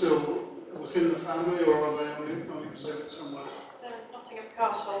medals still within the family, or are they on exhibit somewhere? Nottingham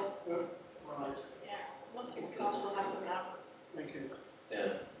Castle. Right, Yeah, Nottingham Castle has them now. thank you.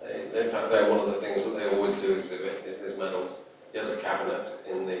 Yeah. In fact, they're one of the things that they always do exhibit is his medals. He has a cabinet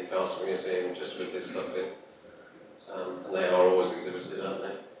in the Castle Museum just with this stuff in. And they are always exhibited, aren't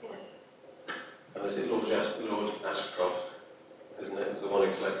they? Yes. And is it Lord Ashcroft, isn't it? It's the one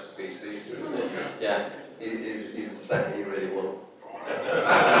who collects the PCs, isn't it? Yeah, he's the set he really wants.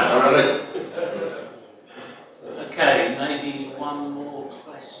 Okay, maybe one more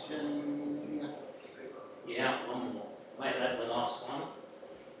question. Yeah, one more. Make that the last one.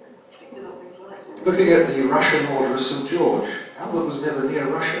 Looking at the Russian Order of St. George, Albert was never near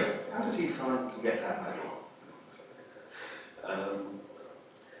Russia. How did he find to get that medal?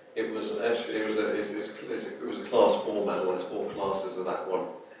 It was actually it was a class 4 medal. There's 4 classes of that one.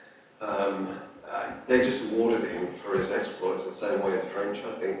 They just awarded him for his exploits the same way the French,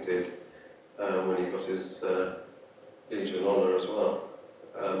 I think, did when he got his Legion of Honor as well.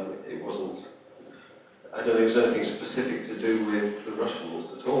 It wasn't. I don't think it was anything specific to do with the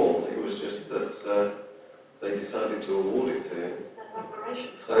Russians at all. It was just that they decided to award it to him.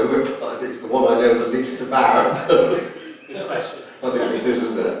 So it's the one I know the least about. Good question. I think it is,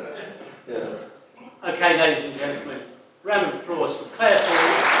 isn't it? Yeah. Okay, ladies and gentlemen, round of applause for Claire.